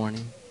Bible in the morning.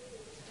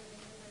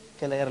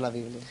 leer la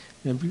Biblia.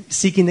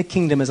 Seeking the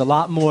kingdom is a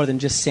lot more than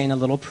just saying a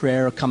little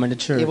prayer or coming to Y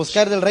church.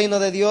 buscar del reino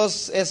de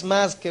Dios es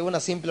más que una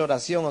simple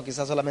oración o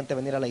quizás solamente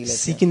venir a la iglesia.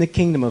 Seeking the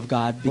kingdom of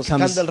God becomes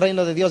Buscando el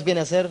reino de Dios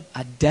viene a ser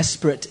a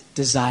desperate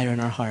desire in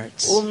our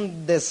hearts.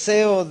 un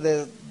deseo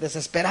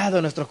desesperado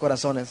en nuestros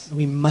corazones.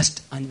 We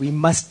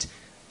must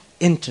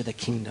enter the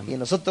kingdom. Y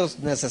nosotros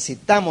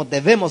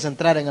debemos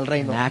entrar en el In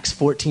reino. Acts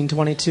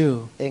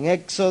 14:22, En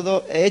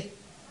Éxodo,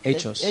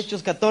 Hechos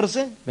Hechos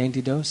 14,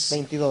 22,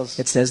 22,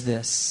 it says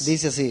this: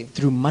 dice así,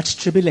 through much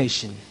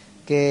tribulation,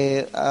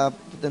 que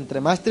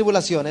entre más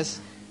tribulaciones,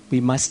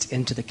 we must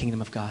enter the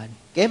kingdom of God.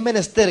 que es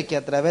menester que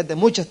a través de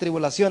muchas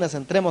tribulaciones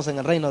entremos en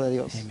el reino de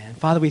Dios. Amen.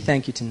 Father, we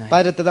thank you tonight.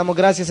 Padre, te damos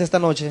gracias esta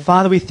noche.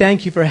 Father, we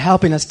thank you for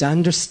helping us to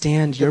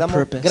understand Te your damos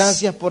purpose.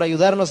 gracias por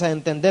ayudarnos a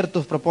entender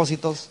tus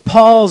propósitos.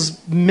 Paul's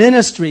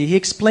ministry, he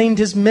explained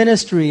his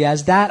ministry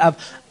as that of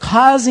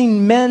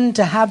causing men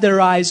to have their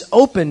eyes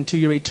open to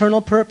your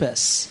eternal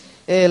purpose.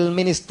 El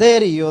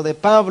ministerio de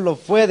Pablo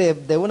fue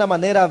de una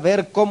manera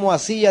ver cómo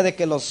hacía de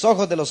que los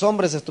ojos de los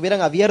hombres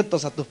estuvieran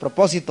abiertos a tus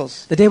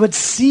propósitos. That they would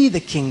see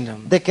the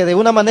kingdom. De que de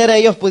una manera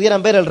ellos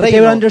pudieran ver el That they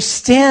would reino.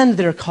 understand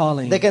their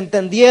calling. De que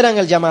entendieran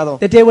el llamado.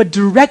 That they would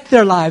direct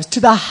their lives to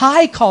the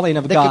high calling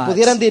of De que God.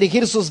 pudieran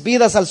dirigir sus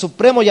vidas al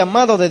supremo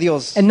llamado de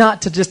Dios. And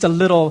not to just a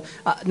little,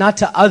 not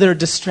to other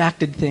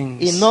distracted Y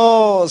things.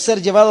 no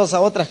ser llevados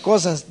a otras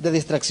cosas de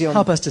distracción.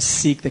 Help us to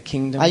seek the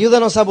kingdom.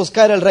 Ayúdanos a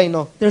buscar el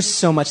reino. There's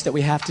so much that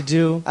we have to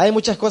do. Hay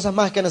muchas cosas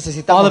más que All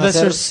necesitamos of us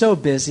are hacer. so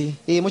busy.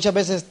 Y muchas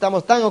veces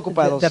estamos tan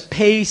ocupados. The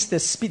pace, the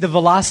speed, the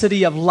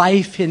velocity of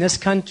life in this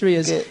country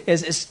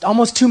is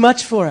almost too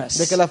much for us.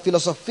 De que las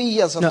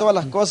filosofías o No. todas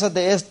las cosas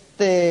de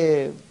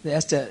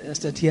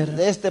Esta tierra.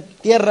 esta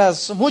tierra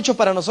son mucho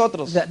para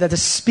nosotros. The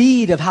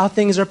speed of how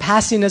things are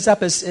passing us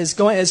up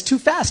is too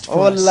fast O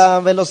for us. la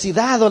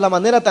velocidad o la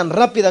manera tan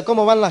rápida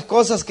como van las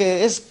cosas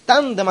que es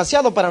tan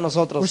demasiado para We're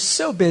nosotros.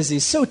 so busy,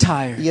 so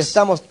tired. Y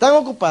estamos tan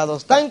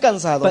ocupados, tan But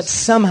cansados.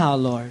 somehow,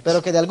 Lord,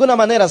 Pero que de alguna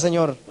manera,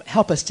 Señor,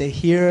 help us to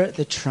hear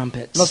the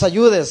trumpet. nos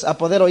ayudes a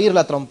poder oír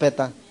la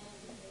trompeta.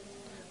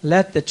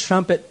 Let the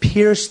trumpet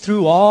pierce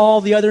through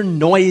all the other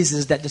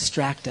noises that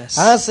distract us.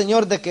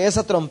 Señor, de que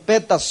esa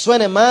trompeta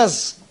suene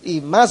más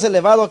y más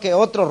elevado que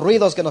otros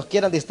ruidos que nos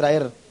quieran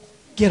distraer.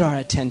 Get our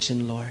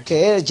attention, Lord.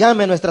 Que Él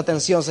llame nuestra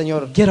atención,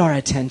 Señor. Get our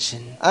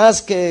attention.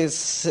 Haz que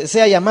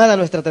sea llamada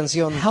nuestra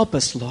atención. Help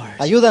us, Lord.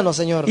 Ayúdanos,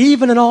 Señor.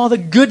 Even in all the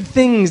good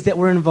things that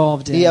we're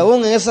involved Y in.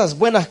 aún en esas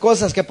buenas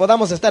cosas que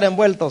podamos estar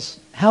envueltos.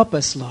 Help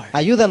us, Lord,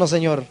 Ayúdanos,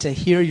 Señor, to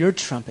hear your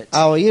trumpet.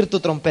 a oír tu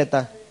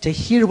trompeta. To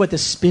hear what the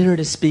Spirit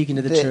is speaking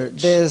to the De,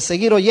 church. de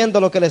seguir oyendo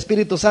lo que el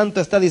Espíritu Santo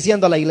está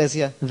diciendo a la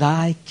iglesia.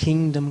 Thy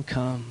kingdom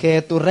come.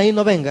 Que tu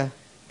reino venga.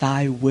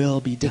 Thy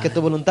will be y que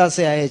tu done voluntad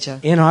sea hecha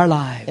in our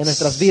lives, en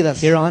nuestras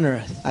vidas, here on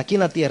earth, aquí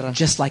en la tierra,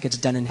 just like it's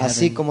done in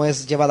así heaven. como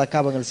es llevada a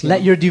cabo en el cielo.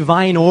 Let your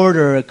divine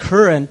order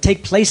occur and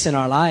take place in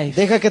our life.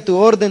 Deja que tu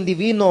orden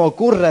divino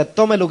ocurra,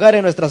 tome lugar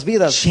en nuestras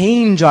vidas.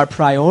 Change our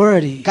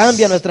priorities.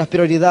 Cambia nuestras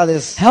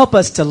prioridades. Help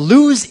us to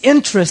lose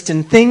interest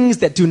in things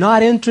that do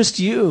not interest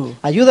you.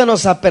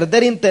 Ayúdanos a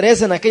perder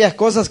interés en aquellas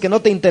cosas que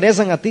no te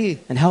interesan a ti.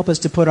 And help us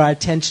to put our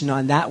attention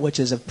on that which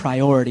is of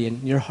priority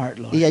in your heart,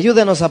 Lord. Y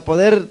ayúdanos a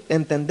poder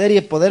entender y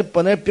poder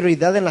poner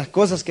prioridad en las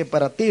cosas que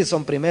para ti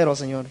son primero,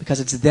 Señor.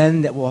 Because it's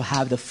then that we'll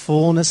have the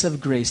fullness of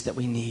grace that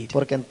we need.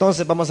 Porque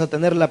entonces vamos a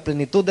tener la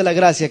plenitud de la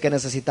gracia que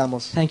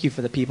necesitamos. Thank you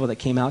for the people that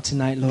came out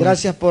tonight, Lord.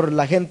 Gracias por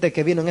la gente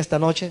que vino en esta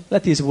noche.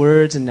 Let these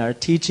words and our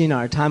teaching,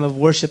 our time of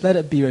worship, let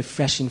it be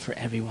refreshing for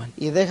everyone.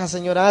 Y deja,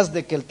 Señor, haz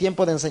de que el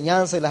tiempo de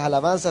enseñanza y las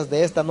alabanzas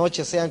de esta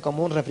noche sean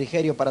como un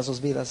refrigerio para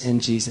sus vidas. In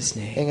Jesus'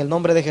 name. En el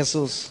nombre de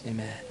Jesús.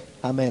 Amen.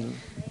 Amén.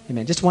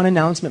 Amen. Just one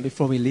announcement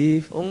before we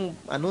leave. Un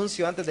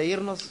anuncio antes de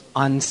irnos.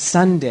 On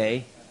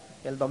Sunday,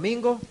 El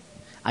domingo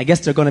I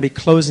guess they're going to be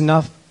closing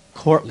off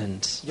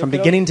Cortland Yo from creo-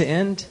 beginning to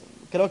end.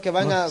 creo que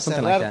van a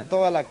Something cerrar like that.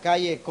 toda la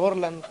calle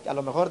Cortland, a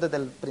lo mejor desde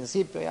el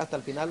principio y hasta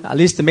el final. At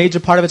least the major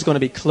part of it's going to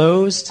be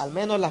closed. Al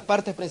menos las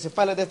partes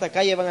principales de esta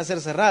calle van a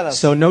ser cerradas.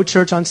 So no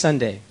church on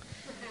Sunday.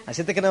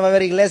 Así que no va a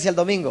haber iglesia el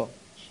domingo.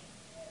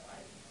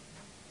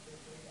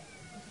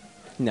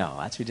 No,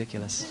 that's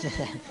ridiculous.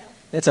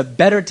 It's a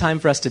better time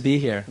for us to be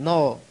here.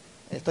 No,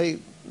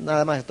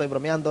 nada más estoy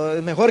bromeando.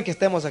 Es mejor que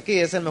estemos aquí,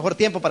 es el mejor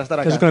tiempo para estar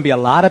There's acá. going to be a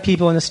lot of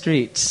people in the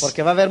streets.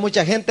 Porque va a haber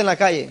mucha gente en la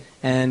calle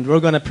And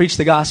we're going to preach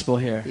the gospel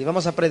here. y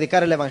vamos a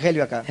predicar el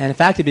evangelio acá. And in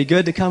fact, it'd be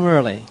good to come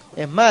early.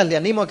 Es más, le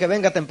animo a que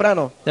venga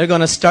temprano, They're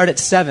going to start at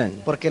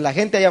 7. porque la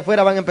gente allá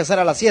afuera van a empezar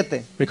a las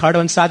 7.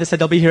 Ricardo inside, they said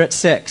they'll be here at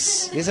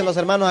 6. Dicen los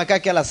hermanos acá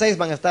que a las 6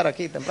 van a estar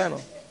aquí temprano.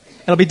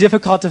 It'll be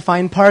difficult to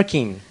find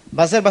parking.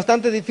 Va a ser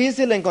bastante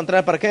difícil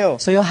encontrar parqueo.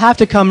 So you'll have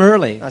to come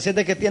early Así es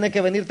de que tiene que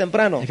venir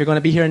temprano, if you're going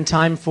to be here in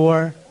time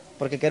for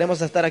porque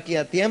queremos estar aquí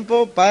a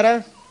tiempo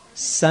para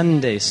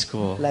Sunday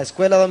school. la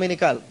escuela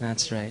dominical.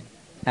 That's right.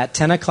 At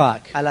 10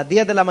 o'clock, A las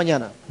 10 de la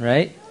mañana.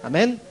 right?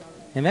 Amén.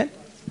 Amen?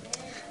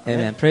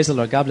 Amen. Praise the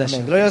Lord. God bless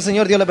Amén. you. Gloria al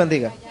Señor, Dios le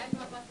bendiga.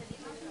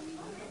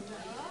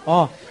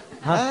 Oh,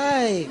 huh?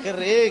 Ay, qué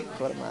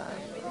rico, hermano.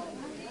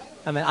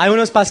 Amén. Hay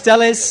unos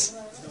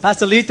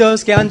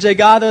pastelitos que han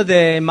llegado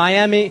de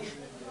Miami.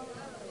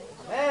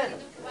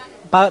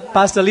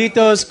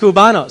 Pastelitos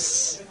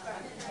cubanos.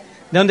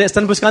 ¿Dónde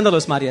están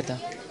buscándolos, Marieta?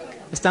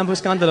 Están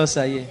buscándolos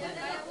allí.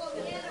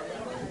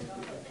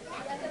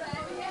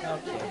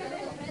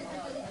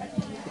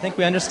 You think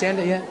we understand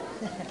it yet?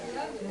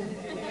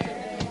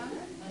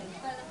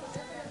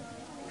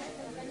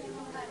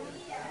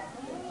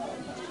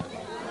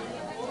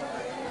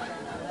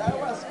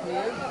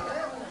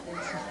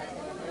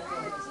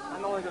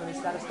 I'm only going to be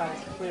satisfied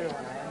it's clear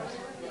when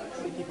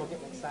I see people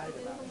getting excited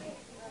about it.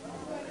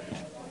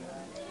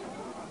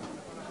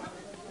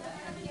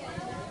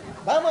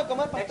 Vamos a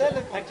comer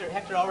pasteles.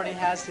 Hector already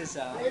has his.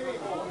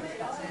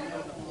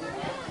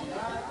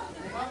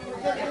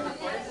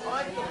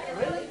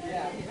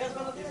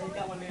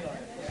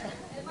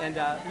 And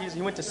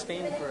he went to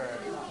Spain for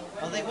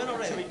Oh, they went a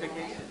already. 2-week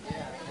vacation.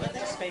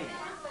 Yeah. Spain.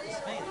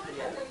 Spain.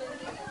 Yeah.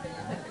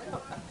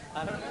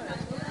 I don't know.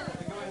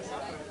 They're going to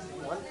soccer.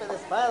 Golpe de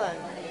espada.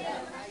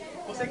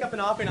 We'll take up an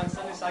offering on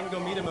Sunday so I can go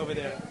meet him over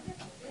there.